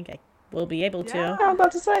because I think I will be able to. I'm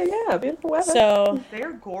about to say, beautiful weather. So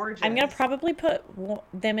they're gorgeous. I'm gonna probably put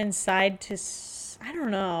them inside to. I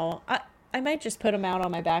don't know. I might just put them out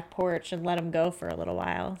on my back porch and let them go for a little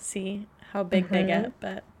while. See how big they get.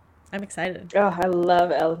 But I'm excited. Oh, I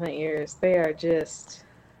love elephant ears. They are just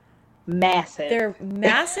massive. They're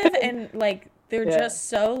massive and like they're Yeah. just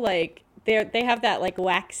so like they have that like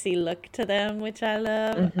waxy look to them, which I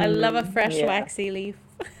love. I love a fresh Yeah. waxy leaf.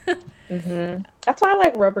 That's why I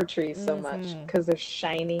like rubber trees so much, because they're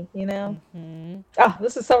shiny, you know? Mm-hmm. Oh,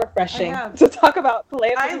 this is so refreshing to talk about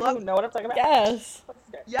plants. I love- who know what I'm talking about. Yes.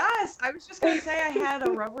 Yes, I was just gonna say I had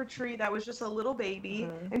a rubber tree that was just a little baby,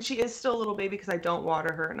 and she is still a little baby because I don't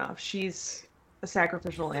water her enough. She's a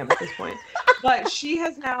sacrificial lamb at this point, but she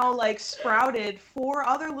has now like sprouted 4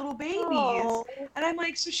 other little babies, and I'm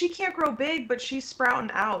like, so she can't grow big, but she's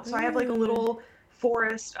sprouting out. So I have like a little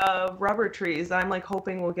forest of rubber trees that I'm like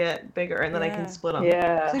hoping will get bigger, and then I can split them.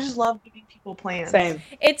 Yeah. So I just love giving people plants. Same.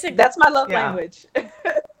 That's my love language.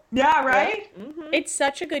 Yeah, right? It's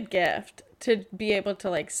such a good gift to be able to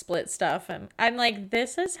like split stuff, and I'm like,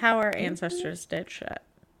 this is how our ancestors did shit.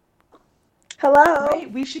 Hello.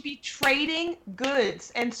 Right? We should be trading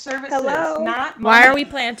goods and services, Hello. not money. Why are we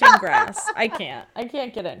planting grass? I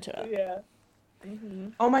can't get into it. Yeah.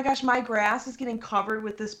 Oh my gosh, my grass is getting covered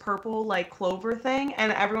with this purple like clover thing,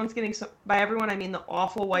 and everyone's getting by everyone I mean the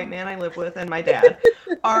awful white man I live with and my dad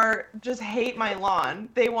are just hate my lawn.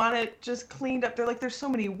 They want it just cleaned up. They're like, there's so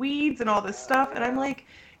many weeds and all this stuff, and I'm like,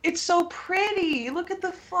 it's so pretty. Look at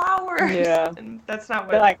the flowers. Yeah. And that's not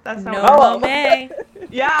what. They're like, that's not. No way.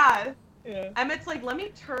 Yeah. Yeah. Emmett's like, let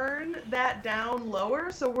me turn that down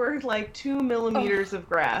lower so we're like 2 millimeters of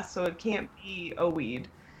grass, so it can't be a weed.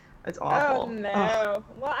 It's awful. Oh no. Ugh.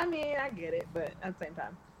 Well, I mean, I get it, but at the same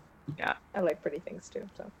time, Yeah. I like pretty things too.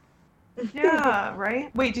 So. Yeah,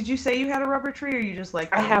 right? Wait, did you say you had a rubber tree, or you just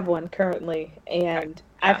like I have one currently, and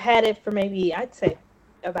I've had it for maybe, I'd say,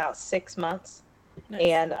 about 6 months. Nice.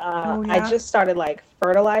 And Oh, I yeah? just started like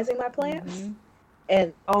fertilizing my plants,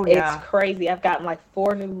 and Oh, yeah. it's crazy. I've gotten like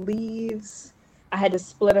 4 new leaves. I had to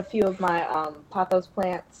split a few of my pothos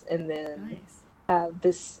plants, and then Nice. have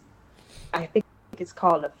this, I think it's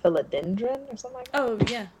called a philodendron or something like that. Oh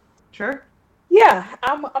yeah. Sure. Yeah,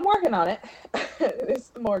 I'm working on it.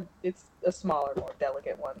 It's a smaller, more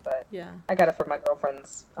delicate one, but Yeah. I got it from my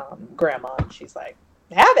girlfriend's grandma, and she's like,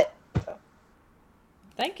 have it. So,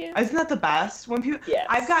 Thank you. Isn't that the best? When people, yes.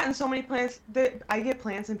 I've gotten so many plants that I get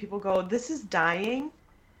plants and people go, "This is dying,"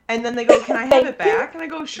 and then they go, "Can I have it back?" And I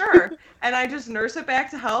go, "Sure." And I just nurse it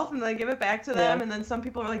back to health, and then I give it back to them. Yeah. And then some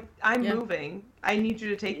people are like, "I'm Yeah. moving. I need you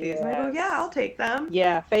to take these." And I go, Yes. "Yeah, I'll take them."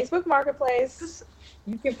 Yeah, Facebook Marketplace. Just-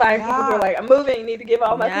 You can find people who Yeah. are like, I'm moving, need to give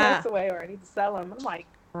all my Yeah. plants away, or I need to sell them. I'm like,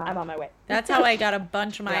 I'm on my way. That's how I got a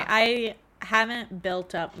bunch of my. Yeah. I haven't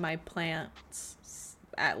built up my plants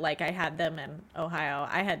like I had them in Ohio.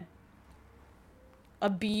 I had a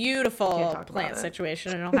Can't beautiful talk plant about it.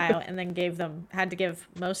 situation in Ohio, and then had to give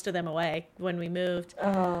most of them away when we moved.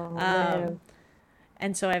 Oh, man.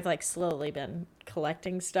 And so I've like slowly been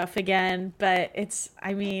collecting stuff again, but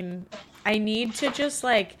I need to just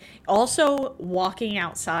like, also walking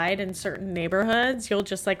outside in certain neighborhoods, you'll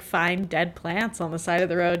just like find dead plants on the side of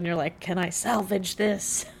the road and you're like, can I salvage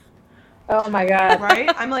this? Oh, my God. Right?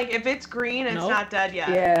 I'm like, if it's green, it's Nope. not dead yet.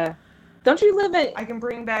 Yeah. Don't you live in, I can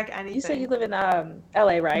bring back anything. you said you live in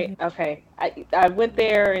LA, right? Okay. I went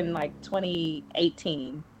there in like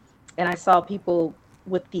 2018, and I saw people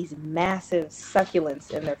with these massive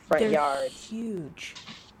succulents in their front They're yards. huge.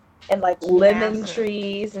 And like lemon Massive.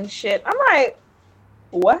 trees and shit. I'm like,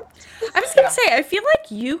 what? I was gonna say, I feel like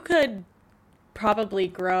you could probably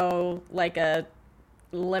grow like a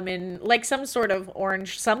lemon, like some sort of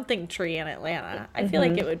orange something tree in Atlanta. I feel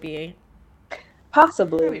like it would be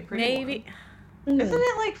Possibly. That'd be pretty maybe. warm. Isn't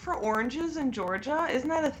it like for oranges in Georgia? Isn't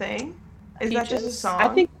that a thing? Is that just a Peaches? song? I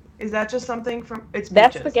think Is that just something from? It's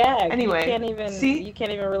that's peaches. the gag. Anyway, you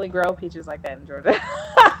can't even really grow peaches like that in Georgia.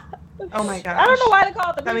 Oh my gosh. I don't know why they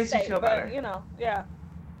call it the That peach makes me state, feel but better. you know, yeah.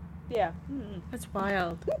 That's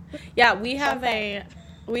wild. Yeah, we have a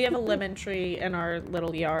lemon tree in our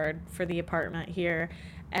little yard for the apartment here,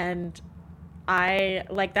 and I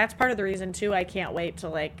like that's part of the reason too. I can't wait to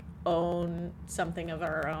like own something of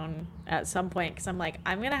our own at some point because I'm like,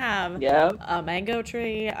 I'm gonna have Yeah. a mango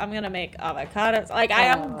tree. I'm gonna make avocados. Like I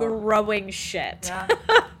am growing shit. Yeah.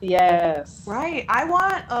 Yes. Right. I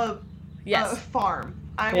want a Yes. farm.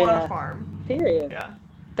 I want Yeah. a farm. Period. Yeah.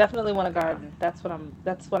 Definitely want a garden. That's what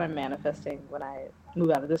I'm manifesting when I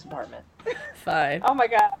move out of this apartment. Fine. Oh my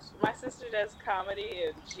gosh. My sister does comedy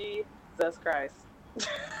and Jesus Christ.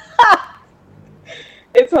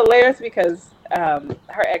 It's hilarious because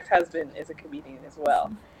her ex-husband is a comedian as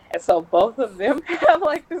well. And so both of them have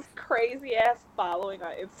like this crazy ass following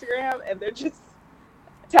on Instagram, and they're just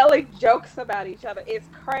telling jokes about each other. It's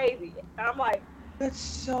crazy. And I'm like That's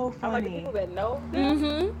so the funny. people that know them,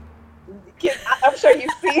 Mm-hmm. I'm sure you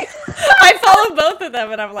see. I follow both of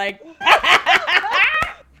them, and I'm like,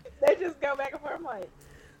 They just go back and forth. I'm like,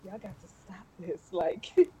 y'all got to stop this.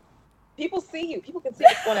 Like, people see you. People can see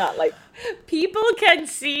what's going on. Like, people can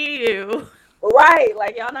see you. right.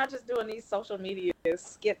 Like, y'all not just doing these social media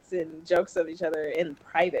skits and jokes of each other in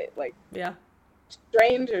private. Like, Yeah.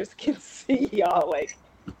 strangers can see y'all. Like,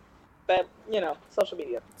 but, social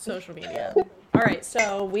media. Social media. All right,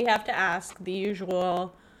 so we have to ask the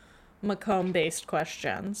usual Macomb-based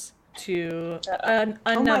questions to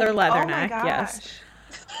another leatherneck. Yes.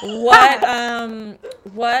 What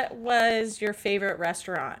was your favorite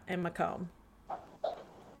restaurant in Macomb?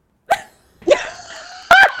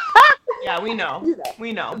 Yeah, we know.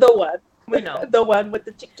 We know. The one. We know. The one with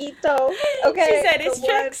the chiquito. Okay. She said it's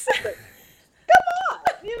chicks. Come on.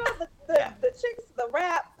 The chicks, the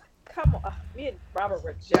rap. Come on. Me and Robert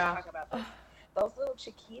were just talking about that. Those little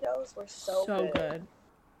chiquitos were so good.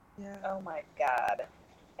 Yeah. Oh my God.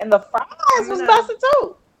 And the fries was busted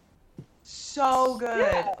too. So good.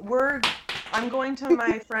 Yeah. I'm going to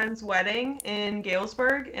my friend's wedding in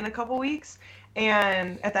Galesburg in a couple weeks,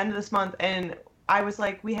 and at the end of this month, and I was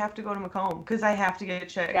like, we have to go to Macomb because I have to get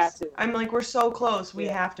chicks. Got to. I'm like, we're so close, we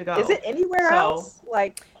have to go. Is it anywhere else?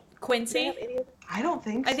 Like Quincy? I don't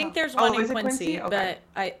think so. I think there's one in Quincy, okay.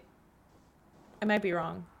 But I might be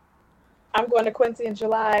wrong. I'm going to Quincy in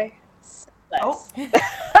July. Oh.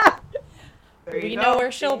 We know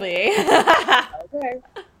where she'll be. Okay.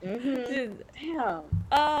 Mm-hmm. Damn.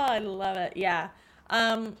 Oh, I love it. Yeah.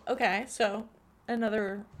 Okay, so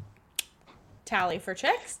another tally for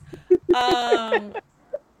chicks. What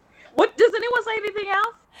does anyone say anything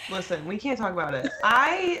else? Listen, we can't talk about it.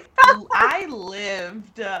 I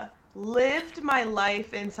lived my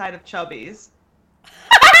life inside of Chubby's.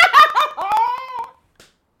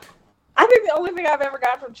 I think the only thing I've ever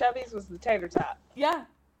got from Chubby's was the tater tot. Yeah.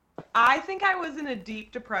 I think I was in a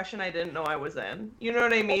deep depression I didn't know I was in. You know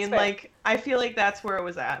what I mean? Like, I feel like that's where it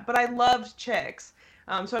was at. But I loved Chicks.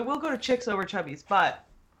 So I will go to Chicks over Chubby's. But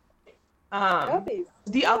Chubby's.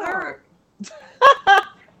 The other...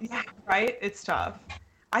 yeah, right? It's tough.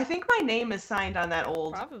 I think my name is signed on that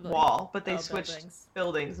old wall, but they switched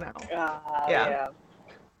buildings now. Yeah.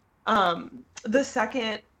 The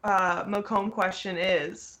second Macomb question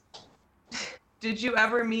is... Did you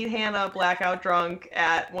ever meet Hannah blackout drunk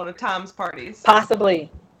at one of Tom's parties?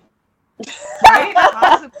 Possibly. Right?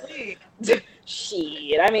 Possibly.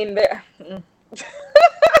 Shit. I mean,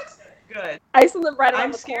 good. I used to live right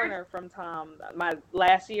around the corner from Tom my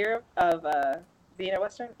last year of being at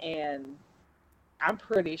Western, and I'm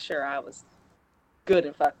pretty sure I was good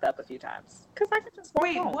and fucked up a few times. Because I could just walk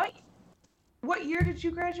home. What year did you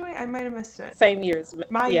graduate? I might have missed it. Same year as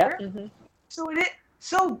my year? Mm-hmm. So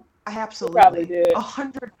I absolutely. You probably did.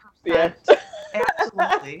 100%. Yeah.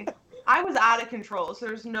 Absolutely. I was out of control, so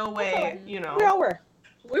there's no way, We all were.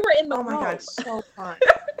 We were in the Oh my God, so fun.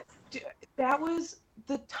 Dude, that was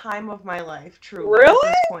the time of my life, truly. Really?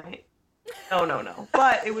 At this point. No.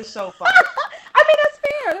 But it was so fun. I mean, that's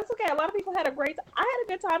fair. That's okay. A lot of people had a great time. I had a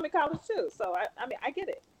good time in college, too. So, I mean, I get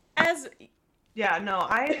it.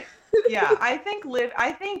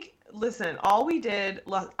 Listen, all we did,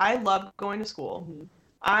 I loved going to school. Mm-hmm.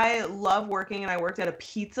 I love working, and I worked at a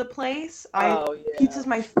pizza place. Pizza's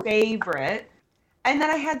my favorite. And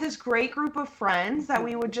then I had this great group of friends that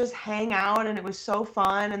we would just hang out, and it was so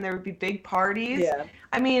fun, and there would be big parties. Yeah.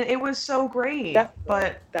 I mean, it was so great.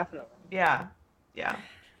 Definitely. Yeah.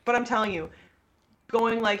 But I'm telling you,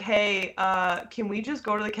 going like, hey, can we just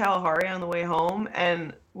go to the Kalahari on the way home?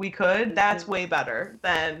 And we could. That's way better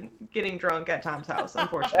than getting drunk at Tom's house,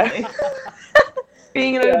 unfortunately.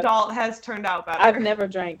 Being an adult has turned out better. I've never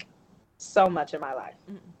drank so much in my life.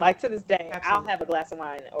 Like, to this day, Absolutely. I'll have a glass of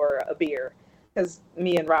wine or a beer. Because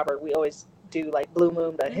me and Robert, we always do, like, Blue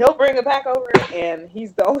Moon. But he'll bring a pack over, and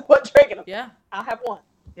he's the only one drinking them. Yeah. I'll have one.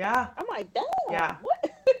 Yeah. I'm like, damn. Yeah. What?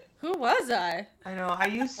 Who was I? I know. I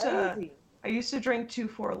used to drink 2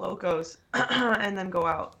 Four Locos and then go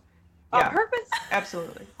out. On purpose?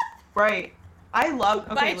 Absolutely. Right. I love.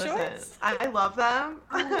 Okay, By listen. choice? I love them.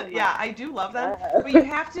 Oh Yeah, I do love them. God. But you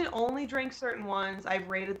have to only drink certain ones. I've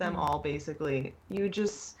rated them all basically.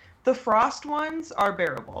 The Frost ones are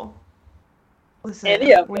bearable. Listen,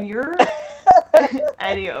 Any of when you're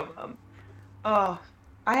any of them. Oh,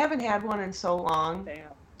 I haven't had one in so long. Damn.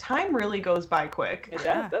 Time really goes by quick. It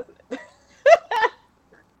does, doesn't it?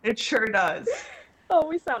 It sure does. Oh,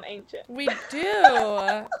 we sound ancient. We do.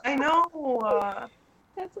 I know.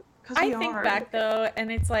 I think back though,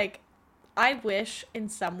 and it's like, I wish in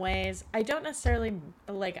some ways, I don't necessarily,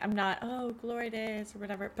 like, I'm not, glory days or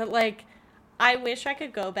whatever, but like, I wish I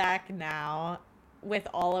could go back now with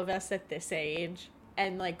all of us at this age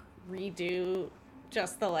and like redo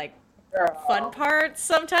just the like Girl. fun parts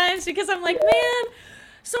sometimes, because I'm like, man,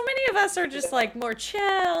 so many of us are just like more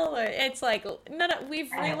chill. Or it's like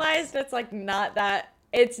we've realized it's like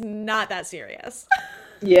it's not that serious.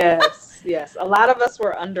 Yes. A lot of us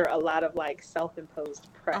were under a lot of like self-imposed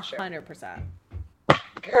pressure. 100%.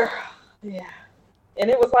 Girl. Yeah. And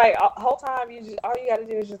it was like whole time all you got to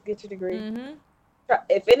do is just get your degree. Mm-hmm.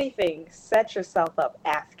 If anything, set yourself up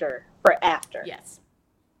for after. Yes.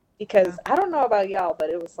 Because I don't know about y'all, but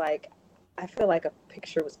it was like, I feel like a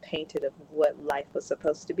picture was painted of what life was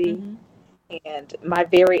supposed to be. Mm-hmm. And my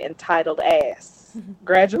very entitled ass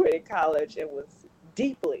graduated college and was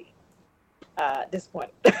deeply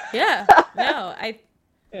disappointed. Yeah. No,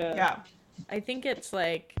 Yeah. I think it's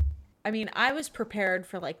like, I mean, I was prepared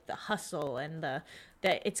for like the hustle and that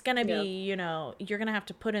it's going to be, you know, you're going to have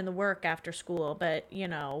to put in the work after school, but you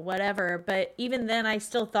know, whatever. But even then I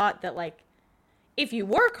still thought that like, if you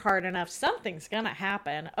work hard enough, something's going to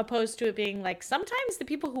happen, opposed to it being like, sometimes the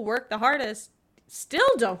people who work the hardest still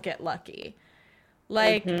don't get lucky.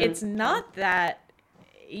 Like, it's not that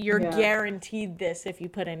you're guaranteed this if you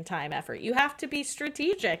put in time, effort. You have to be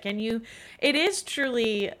strategic, and it is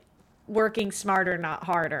truly working smarter, not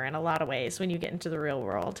harder in a lot of ways when you get into the real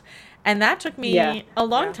world. And that took me a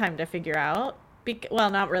long time to figure out. Well,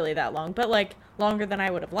 not really that long, but like longer than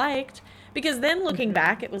I would have liked. Because then looking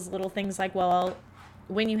back, it was little things like, well,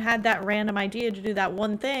 when you had that random idea to do that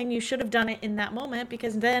one thing, you should have done it in that moment,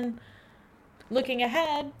 because then looking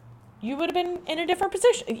ahead, you would have been in a different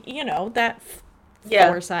position. You know, that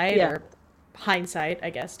foresight or hindsight, I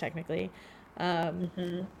guess, technically, to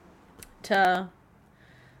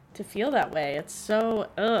feel that way. It's so,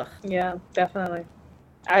 ugh. Yeah, definitely.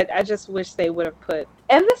 I just wish they would have put,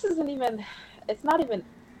 and this isn't even, it's not even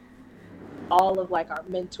all of like our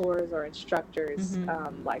mentors or instructors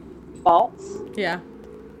like faults. Yeah.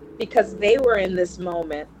 Because they were in this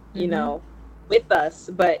moment, you know, with us,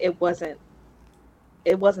 but it wasn't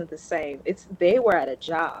the same. They were at a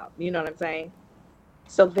job, you know what I'm saying?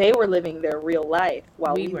 So they were living their real life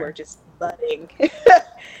while we were just budding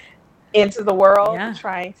into the world,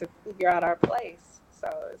 trying to figure out our place. So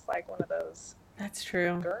it's like one of those. That's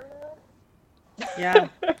true. Girl. Yeah.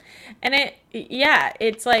 And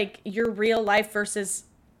it's like your real life versus,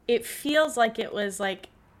 it feels like it was like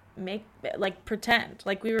pretend,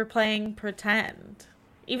 like we were playing pretend,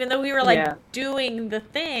 even though we were like doing the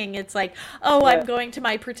thing. It's like, I'm going to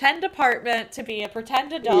my pretend apartment to be a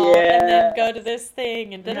pretend adult and then go to this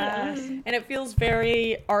thing and and it feels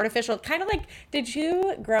very artificial, kind of like, did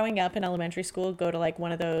you growing up in elementary school go to like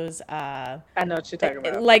one of those I know what you're talking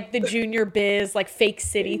about, like the junior biz, like fake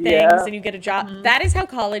city things, and you get a job? That is how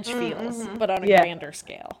college feels, but on a grander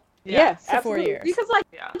scale. Yes, for 4 years. Because like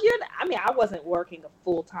I mean, I wasn't working a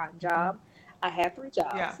full-time job. I had 3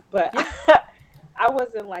 jobs, but I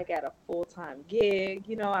wasn't like at a full-time gig.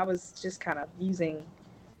 You know, I was just kind of using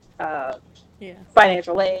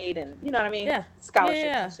financial aid and, you know what I mean? Scholarships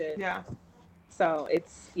and shit. Yeah. So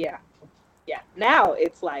it's now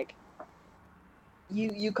it's like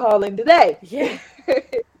you call in today. Yeah.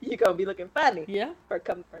 You're gonna be looking funny. Yeah. For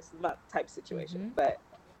coming first month type situation. But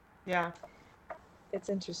yeah. It's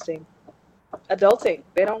interesting. Adulting,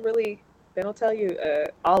 they don't tell you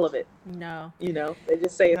all of it. No. You know, they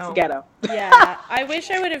just say it's ghetto. Yeah. I wish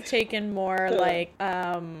I would have taken more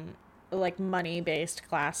like money-based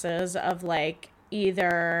classes of like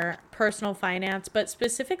either personal finance, but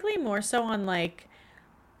specifically more so on like,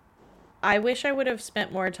 I wish I would have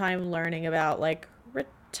spent more time learning about like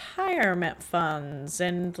retirement funds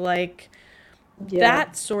and like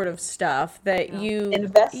that sort of stuff that you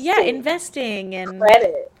investing and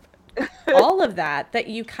credit. All of that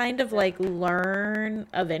you kind of like learn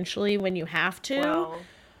eventually when you have to,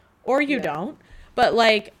 or you don't. But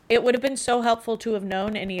like, it would have been so helpful to have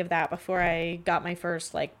known any of that before I got my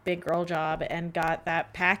first like big girl job and got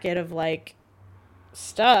that packet of like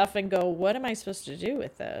stuff and go, what am I supposed to do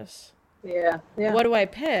with this? Yeah. What do I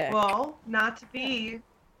pick? Well, not to be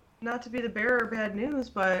the bearer of bad news,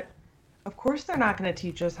 but of course they're not going to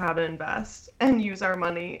teach us how to invest and use our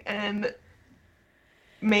money and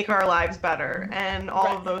make our lives better and all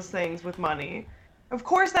of those things with money. Of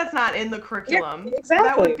course that's not in the curriculum. Yeah, exactly.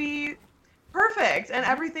 That would be perfect and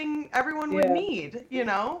everyone would need, you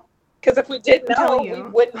know? Because if we didn't know, we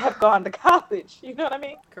wouldn't have gone to college. You know what I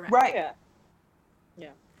mean? Correct. Right. Yeah.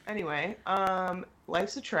 Anyway,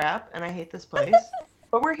 life's a trap and I hate this place.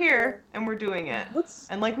 But we're here and we're doing it.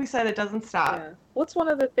 And like we said, it doesn't stop. Yeah. What's one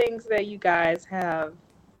of the things that you guys have,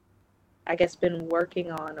 I guess, been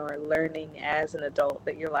working on or learning as an adult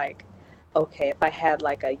that you're like, okay, if I had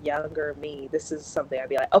like a younger me, this is something I'd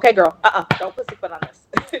be like, okay, girl, don't pussyfoot on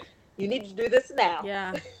this. You need to do this now.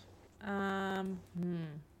 Yeah.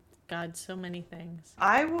 God, so many things.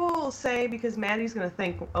 I will say, because Maddie's going to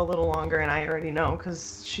think a little longer, and I already know,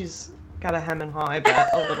 because she's got a hem and haw, I bet,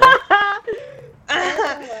 a little.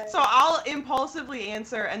 So I'll impulsively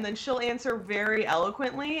answer, and then she'll answer very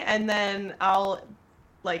eloquently, and then I'll,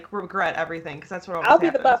 like, regret everything, because that's what always happens.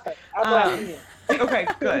 I'll be the buffer. I'll go after you. Okay,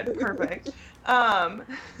 good. Perfect.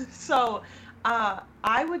 So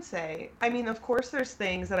I would say, I mean, of course there's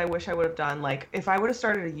things that I wish I would have done. Like, if I would have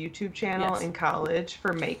started a YouTube channel in college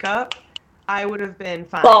for makeup, I would have been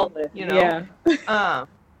fine, you know? Yeah.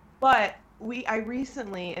 But I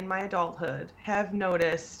recently, in my adulthood, have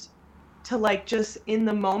noticed to, like, just in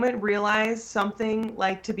the moment realize something,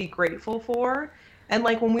 like, to be grateful for. And,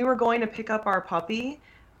 like, when we were going to pick up our puppy,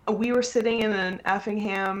 we were sitting in an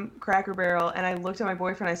Effingham Cracker Barrel, and I looked at my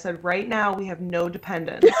boyfriend. I said, right now we have no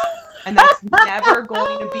dependents, and that's never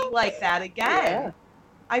going to be like that again. Yeah.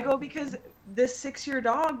 I go, because this 6-year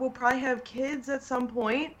dog will probably have kids at some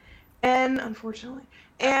point, and unfortunately,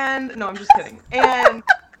 and no, I'm just kidding. And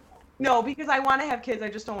no, because I want to have kids, I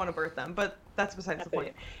just don't want to birth them, but that's besides the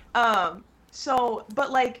point. So,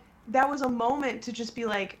 but like, that was a moment to just be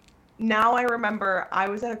like, now I remember I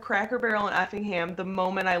was at a Cracker Barrel in Effingham the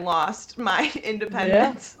moment I lost my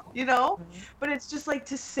independence, you know? But it's just like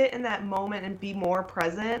to sit in that moment and be more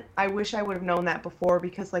present. I wish I would have known that before,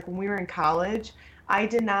 because like when we were in college, I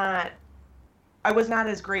was not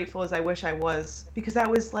as grateful as I wish I was, because that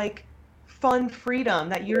was like fun freedom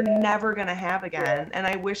that you're never going to have again. And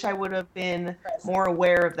I wish I would have been more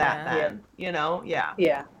aware of that then, you know? Yeah.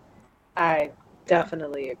 Yeah. I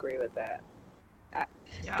definitely agree with that.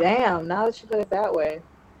 Damn, now that you put it that way,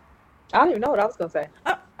 I don't even know what I was gonna say.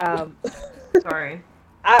 Sorry.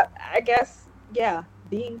 I guess, yeah,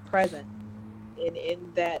 being present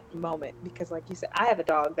in that moment, because like you said, I have a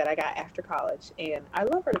dog that I got after college, and I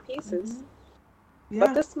love her to pieces. Mm-hmm. Yeah.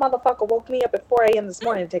 But this motherfucker woke me up at 4 a.m. this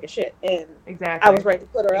morning to take a shit, and I was ready to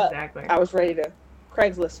put her up. I was ready to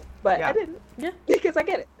Craigslist, but I didn't. Yeah, because I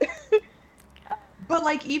get it. But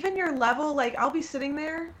like, even your level, like, I'll be sitting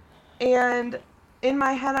there, and in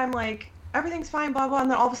my head, I'm like, everything's fine, blah, blah.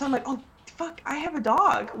 And then all of a sudden, I'm like, oh, fuck, I have a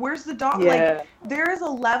dog. Where's the dog? Yeah. Like, there is a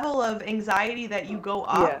level of anxiety that you go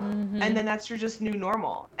up, and then that's your just new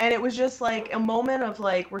normal. And it was just like a moment of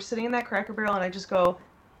like, we're sitting in that Cracker Barrel, and I just go,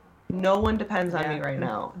 no one depends on me right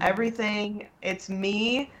now. Everything, it's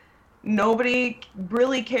me. Nobody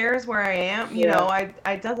really cares where I am. You know,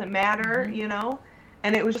 it doesn't matter, you know?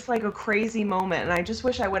 And it was just like a crazy moment. And I just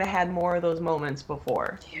wish I would have had more of those moments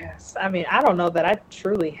before. Yes. I mean, I don't know that I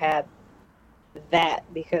truly had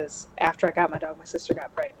that, because after I got my dog, my sister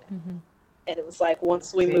got pregnant. Mm-hmm. And it was like,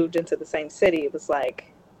 once we moved into the same city, it was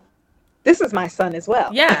like, this is my son as well.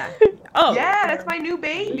 Yeah. Oh. Yeah, that's my new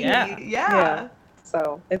baby. Yeah.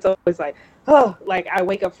 So it's always like, oh, like I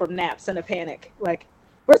wake up from naps in a panic. Like,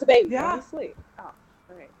 where's the baby? Yeah. He's asleep. Oh,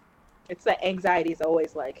 right. It's the anxiety is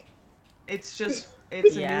always like. It's just.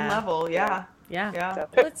 It's a new level, Yeah.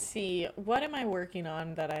 Let's see. What am I working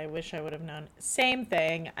on that I wish I would have known? Same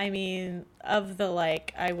thing. I mean, of the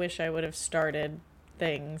like, I wish I would have started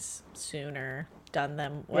things sooner, done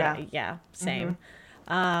them. Same.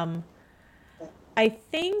 Mm-hmm. I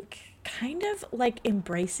think kind of like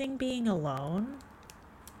embracing being alone.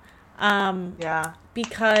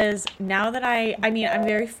 Because now that I'm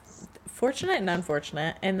very fortunate and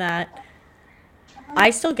unfortunate in that I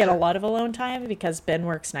still get a lot of alone time because Ben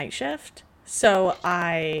works night shift. So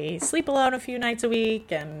I sleep alone a few nights a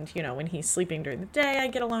week, and, you know, when he's sleeping during the day, I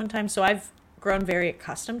get alone time. So I've grown very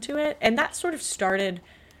accustomed to it. And that sort of started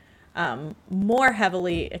more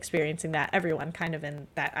heavily experiencing that, everyone kind of in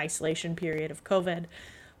that isolation period of COVID.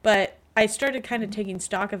 But I started kind of taking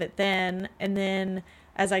stock of it then. And then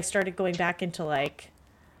as I started going back into like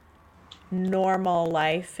normal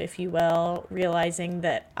life, if you will, realizing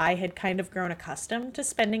that I had kind of grown accustomed to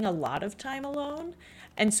spending a lot of time alone.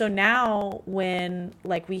 And so now when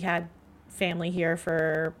like we had family here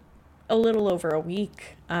for a little over a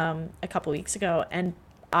week, a couple weeks ago, and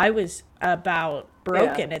I was about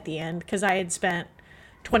broken at the end because I had spent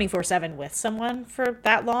 24/7 with someone for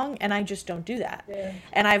that long, and I just don't do that.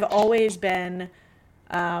 And I've always been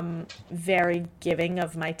very giving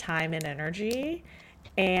of my time and energy,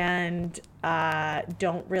 and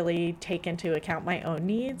don't really take into account my own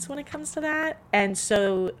needs when it comes to that. And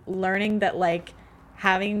so learning that like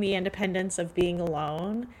having the independence of being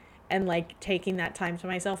alone and like taking that time to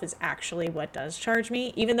myself is actually what does charge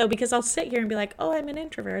me, even though, because I'll sit here and be like, oh, I'm an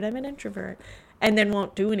introvert, and then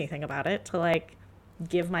won't do anything about it, to like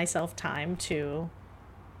give myself time to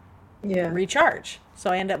recharge. So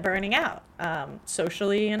I end up burning out,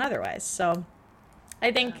 socially and otherwise. So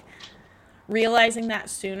I think realizing that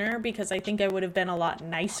sooner, because I think I would have been a lot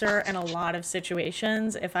nicer in a lot of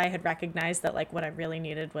situations if I had recognized that, like, what I really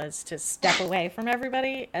needed was to step away from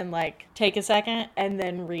everybody and, like, take a second and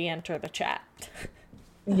then re-enter the chat.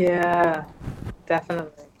 Yeah,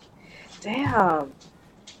 definitely. Damn.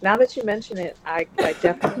 Now that you mention it, I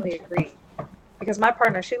definitely agree. Because my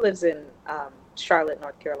partner, she lives in Charlotte,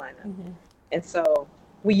 North Carolina. Mm-hmm. And so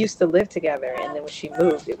we used to live together. And then when she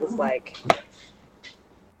moved, it was like,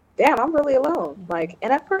 damn, I'm really alone. Like,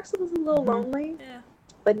 and at first it was a little lonely. Yeah.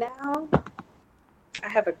 But now I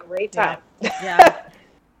have a great time. Yeah.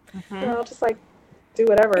 You know, just like do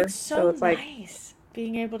whatever. It's so it's nice like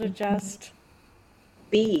being able to just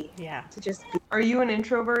be. Yeah. To just be. Are you an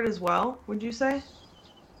introvert as well, would you say?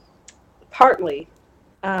 Partly.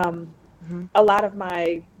 A lot of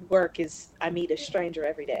my work is I meet a stranger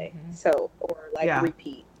every day. So, or like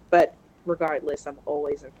repeat. But regardless, I'm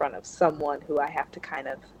always in front of someone who I have to kind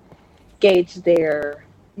of gauge their,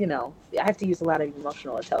 you know, I have to use a lot of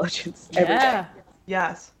emotional intelligence every day.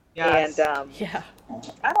 Yes. And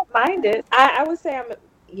I don't mind it. I would say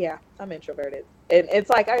I'm introverted. And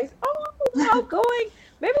it's like outgoing.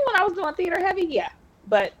 Maybe when I was doing theater heavy,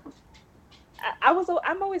 but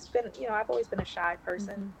I've always been a shy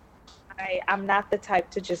person. I'm not the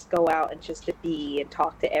type to just go out and just to be and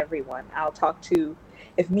talk to everyone. I'll talk to,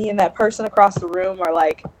 if me and that person across the room are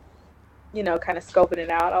like, you know, kind of scoping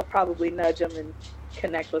it out, I'll probably nudge them and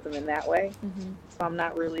connect with them in that way. So I'm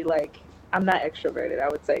not really I'm not extroverted. I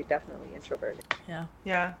would say definitely introverted.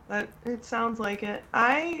 Yeah, it sounds like it.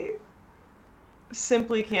 I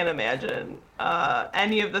simply can't imagine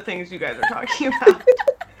any of the things you guys are talking about.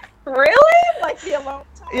 Really? Like the alone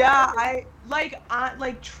time? Yeah, I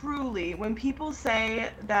truly, when people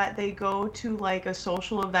say that they go to like a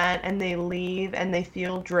social event and they leave and they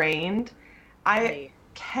feel drained, I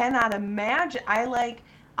cannot imagine.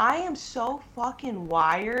 I am so fucking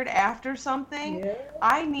wired after something. Yeah.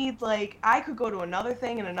 I need I could go to another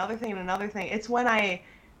thing and another thing and another thing. It's when I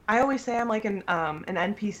always say I'm like an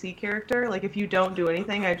NPC character. Like if you don't do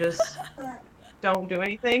anything, I just don't do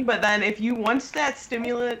anything. But then once that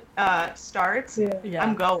stimulant starts,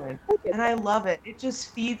 I'm going. And I love it. It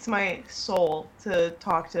just feeds my soul to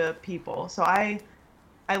talk to people. So I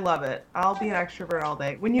love it. I'll be an extrovert all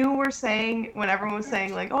day. When everyone was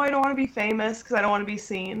saying like, oh, I don't want to be famous because I don't want to be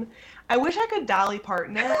seen, I wish I could Dolly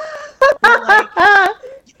Parton it. Where,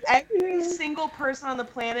 every single person on the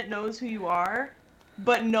planet knows who you are,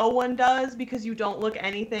 but no one does because you don't look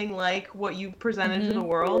anything like what you presented to the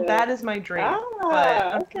world. That is my dream.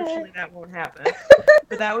 But unfortunately that won't happen.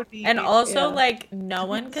 But that would be... And also, no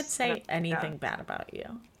one could say anything bad about you.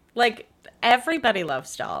 Like, everybody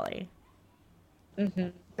loves Dolly.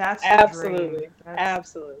 That's absolutely.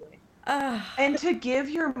 Absolutely. And to give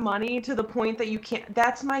your money to the point that you can't...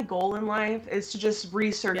 That's my goal in life, is to just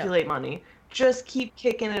recirculate money. Just keep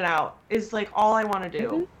kicking it out is all I want to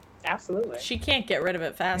do. Absolutely. She can't get rid of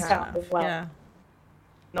it fast enough. Well. Yeah.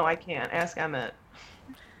 No, I can't. Ask Emmett.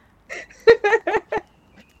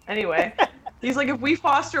 Anyway, he's like, if we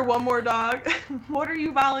foster one more dog, what are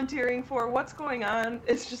you volunteering for? What's going on?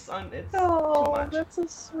 It's just it's too much. That's so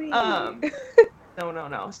sweet. No.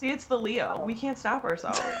 See, it's the Leo. We can't stop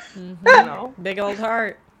ourselves. You know? Big old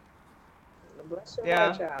heart. Bless your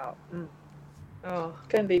heart, child. Oh,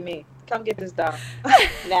 couldn't be me. Come get this dog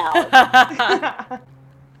now.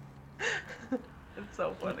 It's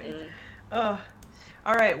so funny. All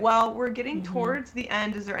right. Well, we're getting towards the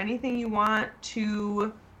end. Is there anything you want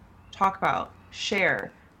to talk about,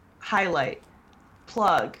 share, highlight,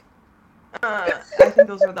 plug? I think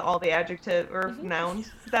those are all the adjective or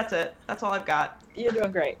nouns. That's it. That's all I've got. You're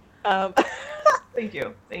doing great. Thank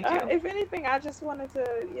you. If anything, I just wanted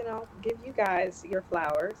to, give you guys your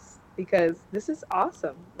flowers because this is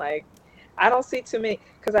awesome. Like, I don't see too many,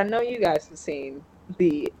 because I know you guys have seen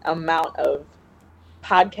the amount of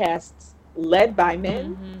podcasts led by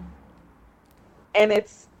men, and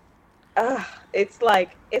it's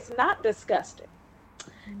not disgusting.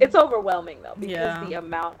 It's overwhelming though, because the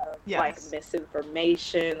amount of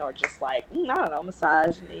misinformation or just I don't know,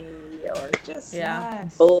 misogyny or just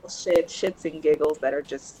bullshit, shits and giggles that are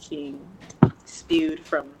just being spewed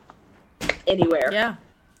from anywhere. Yeah.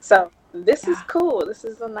 So this is cool. This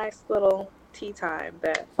is a nice little tea time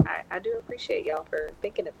that I do appreciate y'all for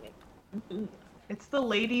thinking of me. It's the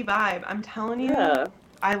lady vibe. I'm telling you. Yeah.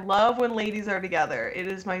 I love when ladies are together. It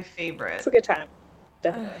is my favorite. It's a good time.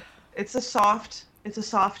 Definitely. It's a soft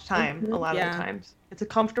time a lot of the times. It's a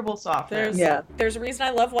comfortable softness. There's a reason I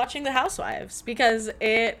love watching The Housewives, because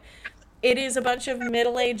it it is a bunch of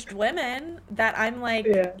middle-aged women that I'm like,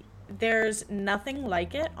 Yeah. there's nothing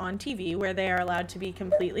like it on TV where they are allowed to be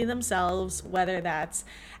completely themselves, whether that's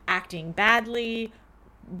acting badly,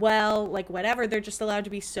 well, like whatever, they're just allowed to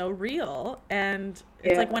be so real. And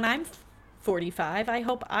it's like when I'm 45, I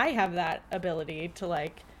hope I have that ability to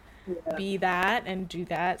like be that and do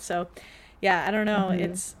that. So yeah, I don't know.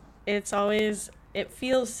 It's always, it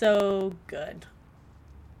feels so good.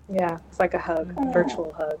 Yeah, it's like a hug,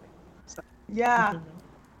 virtual hug. So. Yeah,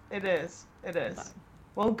 it is. It is.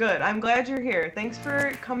 Well, good. I'm glad you're here. Thanks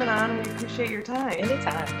for coming on. We appreciate your time.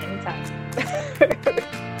 Anytime.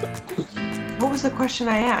 What was the question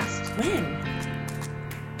I asked? When?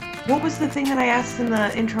 What was the thing that I asked in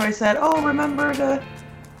the intro? I said, oh, remember to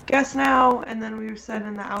guess now. And then we said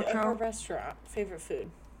in the outro. Her restaurant, favorite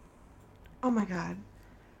food. Oh my God.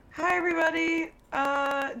 Hi, everybody.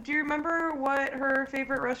 Do you remember what her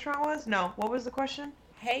favorite restaurant was? No. What was the question?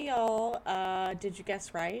 Hey, y'all. Did you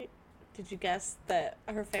guess right? Did you guess that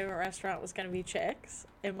her favorite restaurant was going to be Chick's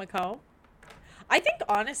in Macomb? I think,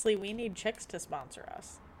 honestly, we need Chick's to sponsor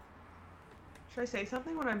us. Should I say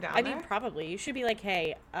something when I'm down there? I mean, probably. You should be like,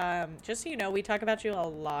 hey, just so you know, we talk about you a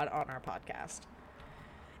lot on our podcast.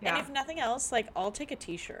 Yeah. And if nothing else, like, I'll take a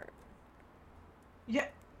t-shirt. Yeah.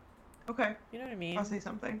 Okay. You know what I mean? I'll say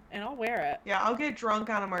something. And I'll wear it. Yeah, I'll get drunk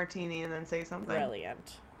on a martini and then say something.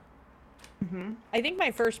 Brilliant. Mm-hmm. I think my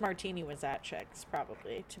first martini was at Chick's,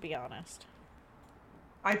 probably, to be honest.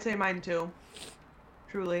 I'd say mine, too.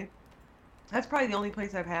 Truly. That's probably the only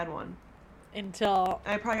place I've had one. Until...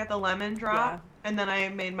 I probably got the lemon drop, and then I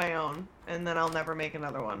made my own, and then I'll never make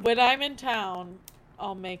another one. When I'm in town,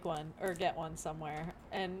 I'll make one, or get one somewhere,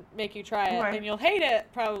 and make you try it, and you'll hate it,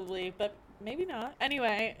 probably, but maybe not.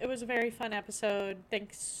 Anyway, it was a very fun episode.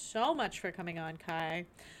 Thanks so much for coming on, Kai.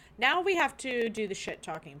 Now we have to do the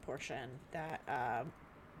shit-talking portion that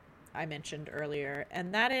I mentioned earlier,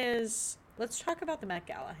 and that is, let's talk about the Met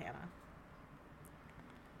Gala, Hannah.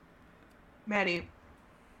 Maddie,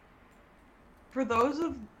 for those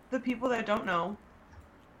of the people that don't know,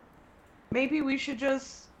 maybe we should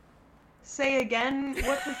just say again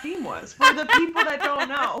what the theme was for the people that don't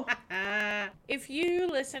know. If you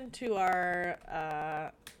listened to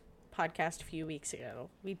our podcast a few weeks ago,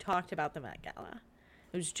 we talked about the Met Gala.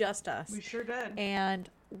 It was just us. We sure did. And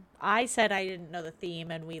I said I didn't know the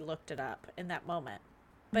theme, and we looked it up in that moment.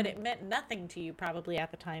 But it meant nothing to you probably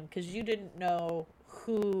at the time because you didn't know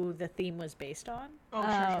who the theme was based on.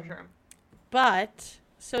 Oh, sure. But,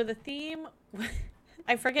 so the theme,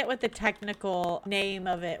 I forget what the technical name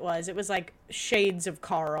of it was. It was like Shades of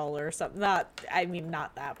Carl or something. Not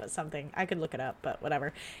that, but something. I could look it up, but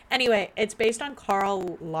whatever. Anyway, it's based on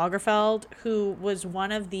Karl Lagerfeld, who was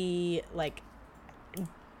one of the, like,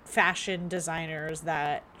 fashion designers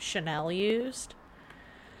that Chanel used.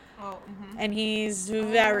 Oh, and he's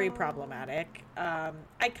very problematic. I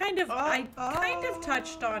kind of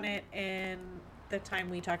touched on it in the time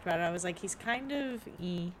we talked about it. I was like, he's kind of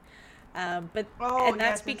and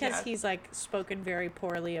that's because he's like spoken very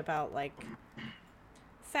poorly about like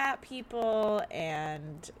fat people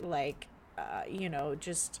and like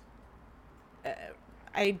just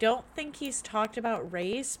I don't think he's talked about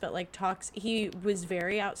race, but like he was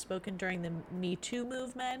very outspoken during the Me Too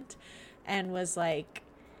movement and was like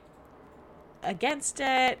against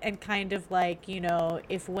it and kind of like,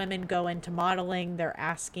 if women go into modeling, they're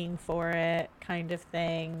asking for it kind of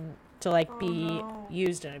thing to like be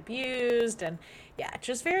used and abused. And yeah,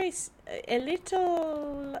 just very, a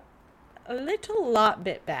little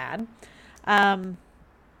bit bad. And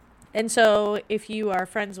so if you are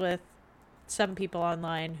friends with some people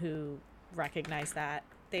online who recognize that,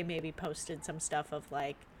 they maybe posted some stuff of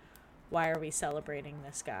like, why are we celebrating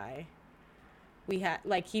this guy?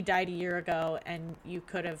 He died a year ago and you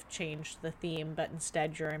could have changed the theme, but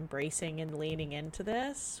instead you're embracing and leaning into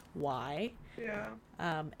this. Why? Yeah.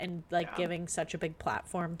 And giving such a big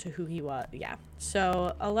platform to who he was. Yeah.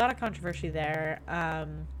 So a lot of controversy there.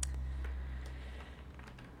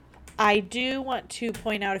 I do want to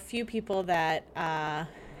point out a few people that,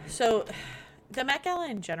 so the Met Gala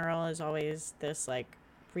in general is always this like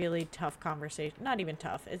really tough conversation. Not even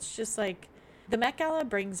tough. It's just like, the Met Gala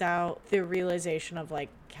brings out the realization of like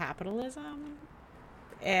capitalism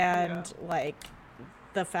and like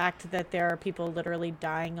the fact that there are people literally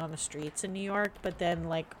dying on the streets in New York, but then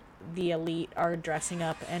like the elite are dressing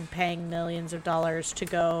up and paying millions of dollars to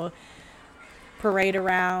go parade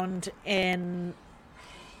around in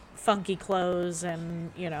funky clothes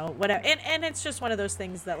and whatever. And it's just one of those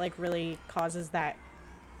things that like really causes that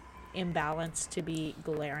imbalance to be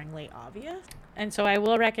glaringly obvious. And so I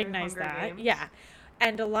will recognize that. Games. Yeah.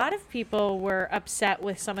 And a lot of people were upset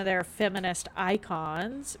with some of their feminist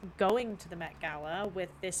icons going to the Met Gala, with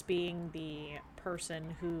this being the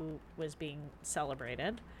person who was being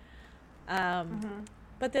celebrated.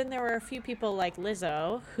 But then there were a few people like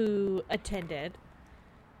Lizzo who attended,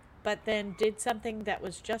 but then did something that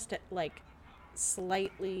was just like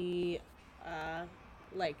slightly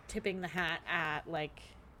like tipping the hat at like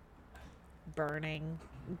burning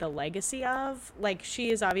the legacy of. Like, she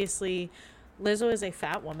is obviously... Lizzo is a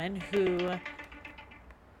fat woman who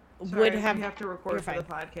would have... You have to record for the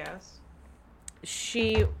podcast.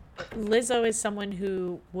 Lizzo is someone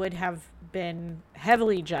who would have been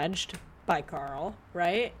heavily judged by Carl,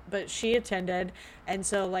 right? But she attended, and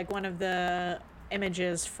so like one of the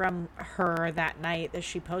images from her that night that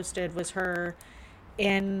she posted was her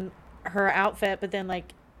in her outfit, but then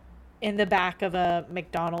like in the back of a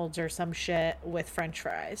McDonald's or some shit with French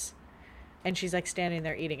fries. And she's like standing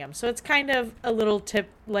there eating them. So it's kind of a little tip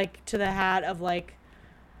like to the hat of like,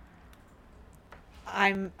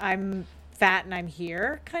 I'm fat and I'm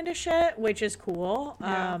here kind of shit, which is cool.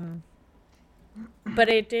 Yeah. But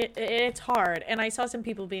it's hard. And I saw some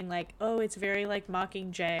people being like, oh, it's very like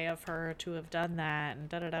Mockingjay of her to have done that and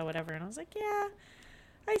da-da-da, whatever. And I was like, yeah,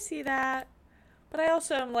 I see that. But I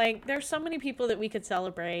also am like, there's so many people that we could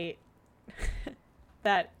celebrate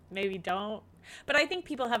that maybe don't. But I think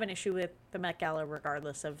people have an issue with the Met Gala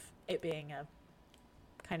regardless of it being a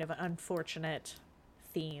kind of an unfortunate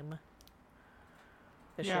theme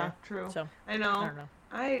this year. Yeah, true. So, I know.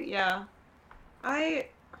 I don't know.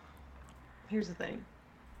 Here's the thing.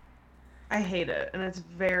 I hate it, and it's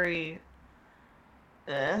very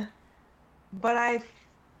but I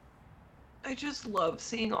just love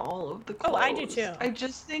seeing all of the clothes. Oh, I do too. I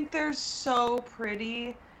just think they're so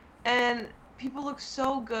pretty, and people look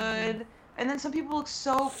so good, and then some people look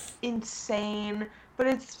so insane, but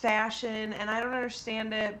it's fashion, and I don't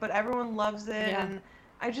understand it, but everyone loves it, and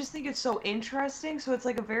I just think it's so interesting. So it's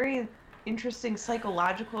like a very interesting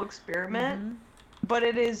psychological experiment, but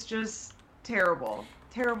it is just terrible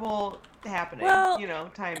happening,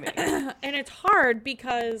 timing. And it's hard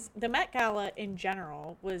because the Met Gala in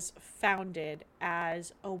general was founded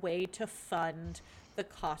as a way to fund the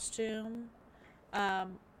costume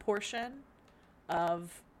portion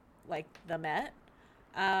of like the Met.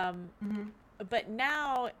 But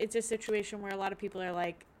now it's a situation where a lot of people are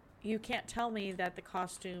like, you can't tell me that the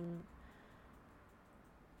costume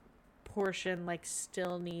portion like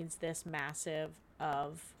still needs this massive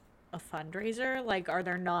of a fundraiser. Like, are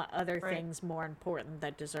there not other things more important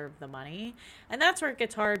that deserve the money? And that's where it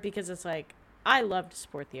gets hard, because it's like, I love to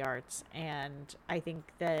support the arts, and I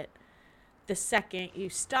think that the second you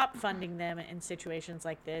stop funding them in situations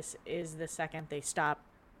like this is the second they stop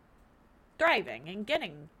thriving and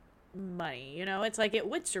getting money. It's like it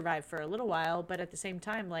would survive for a little while, but at the same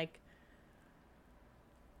time, like,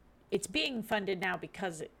 it's being funded now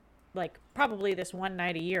because it, like, probably this one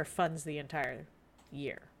night a year funds the entire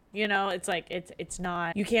year. It's like, it's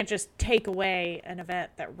not, you can't just take away an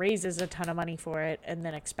event that raises a ton of money for it and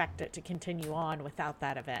then expect it to continue on without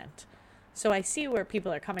that event. So I see where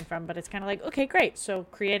people are coming from, but it's kind of like, okay, great. So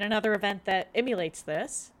create another event that emulates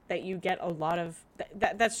this, that you get a lot of,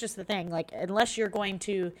 that's just the thing. Like, unless you're going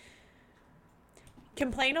to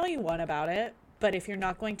complain all you want about it, but if you're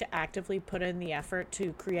not going to actively put in the effort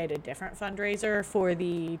to create a different fundraiser for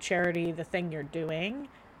the charity, the thing you're doing,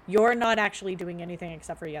 you're not actually doing anything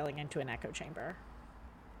except for yelling into an echo chamber.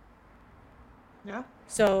 Yeah.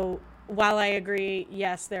 So while I agree,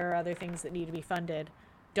 yes, there are other things that need to be funded,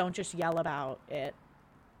 don't just yell about it.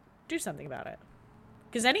 Do something about it.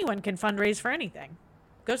 Because anyone can fundraise for anything.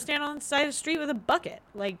 Go stand on the side of the street with a bucket,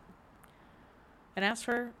 like, and ask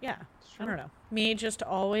for, I don't know. Me just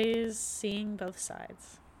always seeing both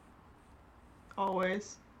sides.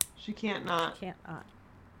 Always. She can't not. Can't not.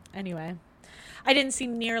 Anyway. I didn't see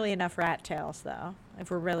nearly enough rat tails, though, if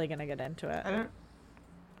we're really going to get into it.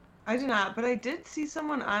 I did not, but I did see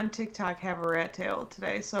someone on TikTok have a rat tail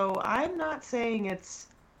today, so I'm not saying it's...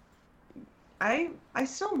 I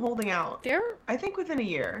still am holding out. I think within a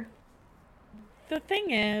year. The thing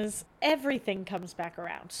is, everything comes back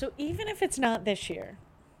around. So even if it's not this year,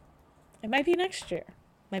 it might be next year.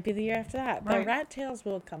 Might be the year after that. But rat tails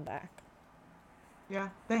will come back. Yeah,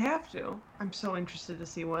 they have to. I'm so interested to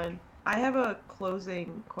see when. I have a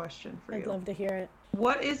closing question for you. I'd love to hear it.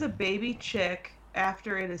 What is a baby chick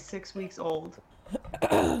after it is 6 weeks old?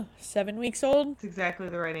 7 weeks old? That's exactly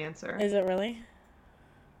the right answer. Is it really?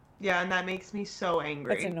 Yeah, and that makes me so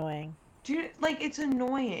angry. That's annoying. It's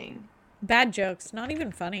annoying. Bad jokes. Not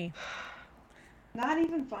even funny. Not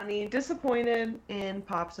even funny. Disappointed in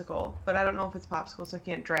Popsicle, but I don't know if it's Popsicle, so I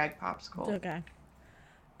can't drag Popsicle. Okay.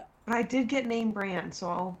 But I did get name brand, so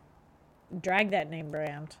I'll... Drag that name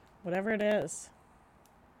brand, whatever it is.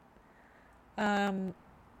 Well,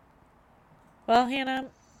 Hannah,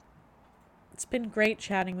 it's been great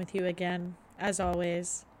chatting with you again, as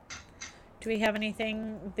always. Do we have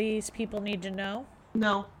anything these people need to know?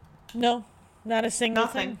 No. No, not a single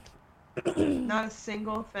Nothing. thing. Not a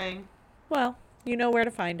single thing. Well, you know where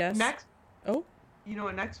to find us. You know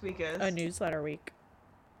what next week is? A newsletter week.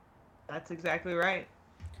 That's exactly right.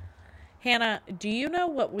 Hannah, do you know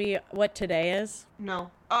what today is?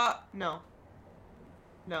 No. No.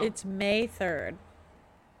 It's May 3rd.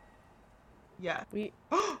 Yeah.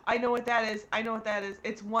 I know what that is.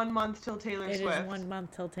 It's 1 month till Taylor Swift. It is 1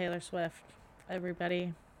 month till Taylor Swift,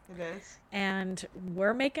 everybody. It is. And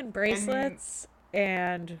we're making bracelets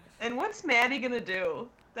and what's Maddie gonna do?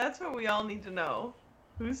 That's what we all need to know.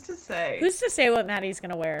 Who's to say? Who's to say what Maddie's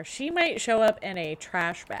gonna wear? She might show up in a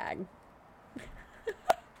trash bag.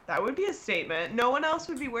 That would be a statement. No one else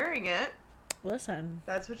would be wearing it. Listen.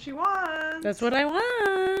 That's what she wants. That's what I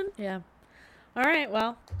want. Yeah. All right,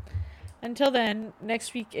 well, until then,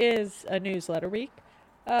 next week is a newsletter week.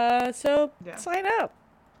 So sign up.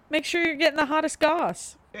 Make sure you're getting the hottest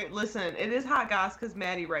goss. Hey, listen, it is hot goss because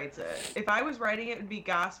Maddie writes it. If I was writing it, it would be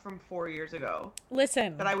goss from 4 years ago.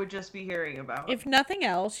 Listen. That I would just be hearing about. If nothing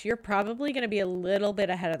else, you're probably going to be a little bit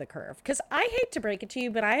ahead of the curve. Because I hate to break it to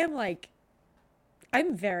you, but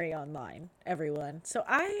I'm very online, everyone. So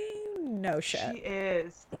I know shit. She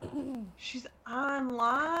is. She's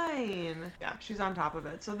online. Yeah, she's on top of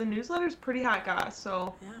it. So the newsletter's pretty hot goss.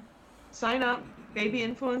 So sign up,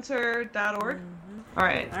 babyinfluencer.org. All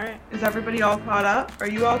right. Is everybody all caught up? Are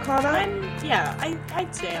you all caught up?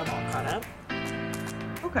 I'd say I'm all caught up.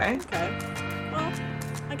 Okay. Well,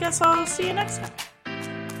 I guess I'll see you next time.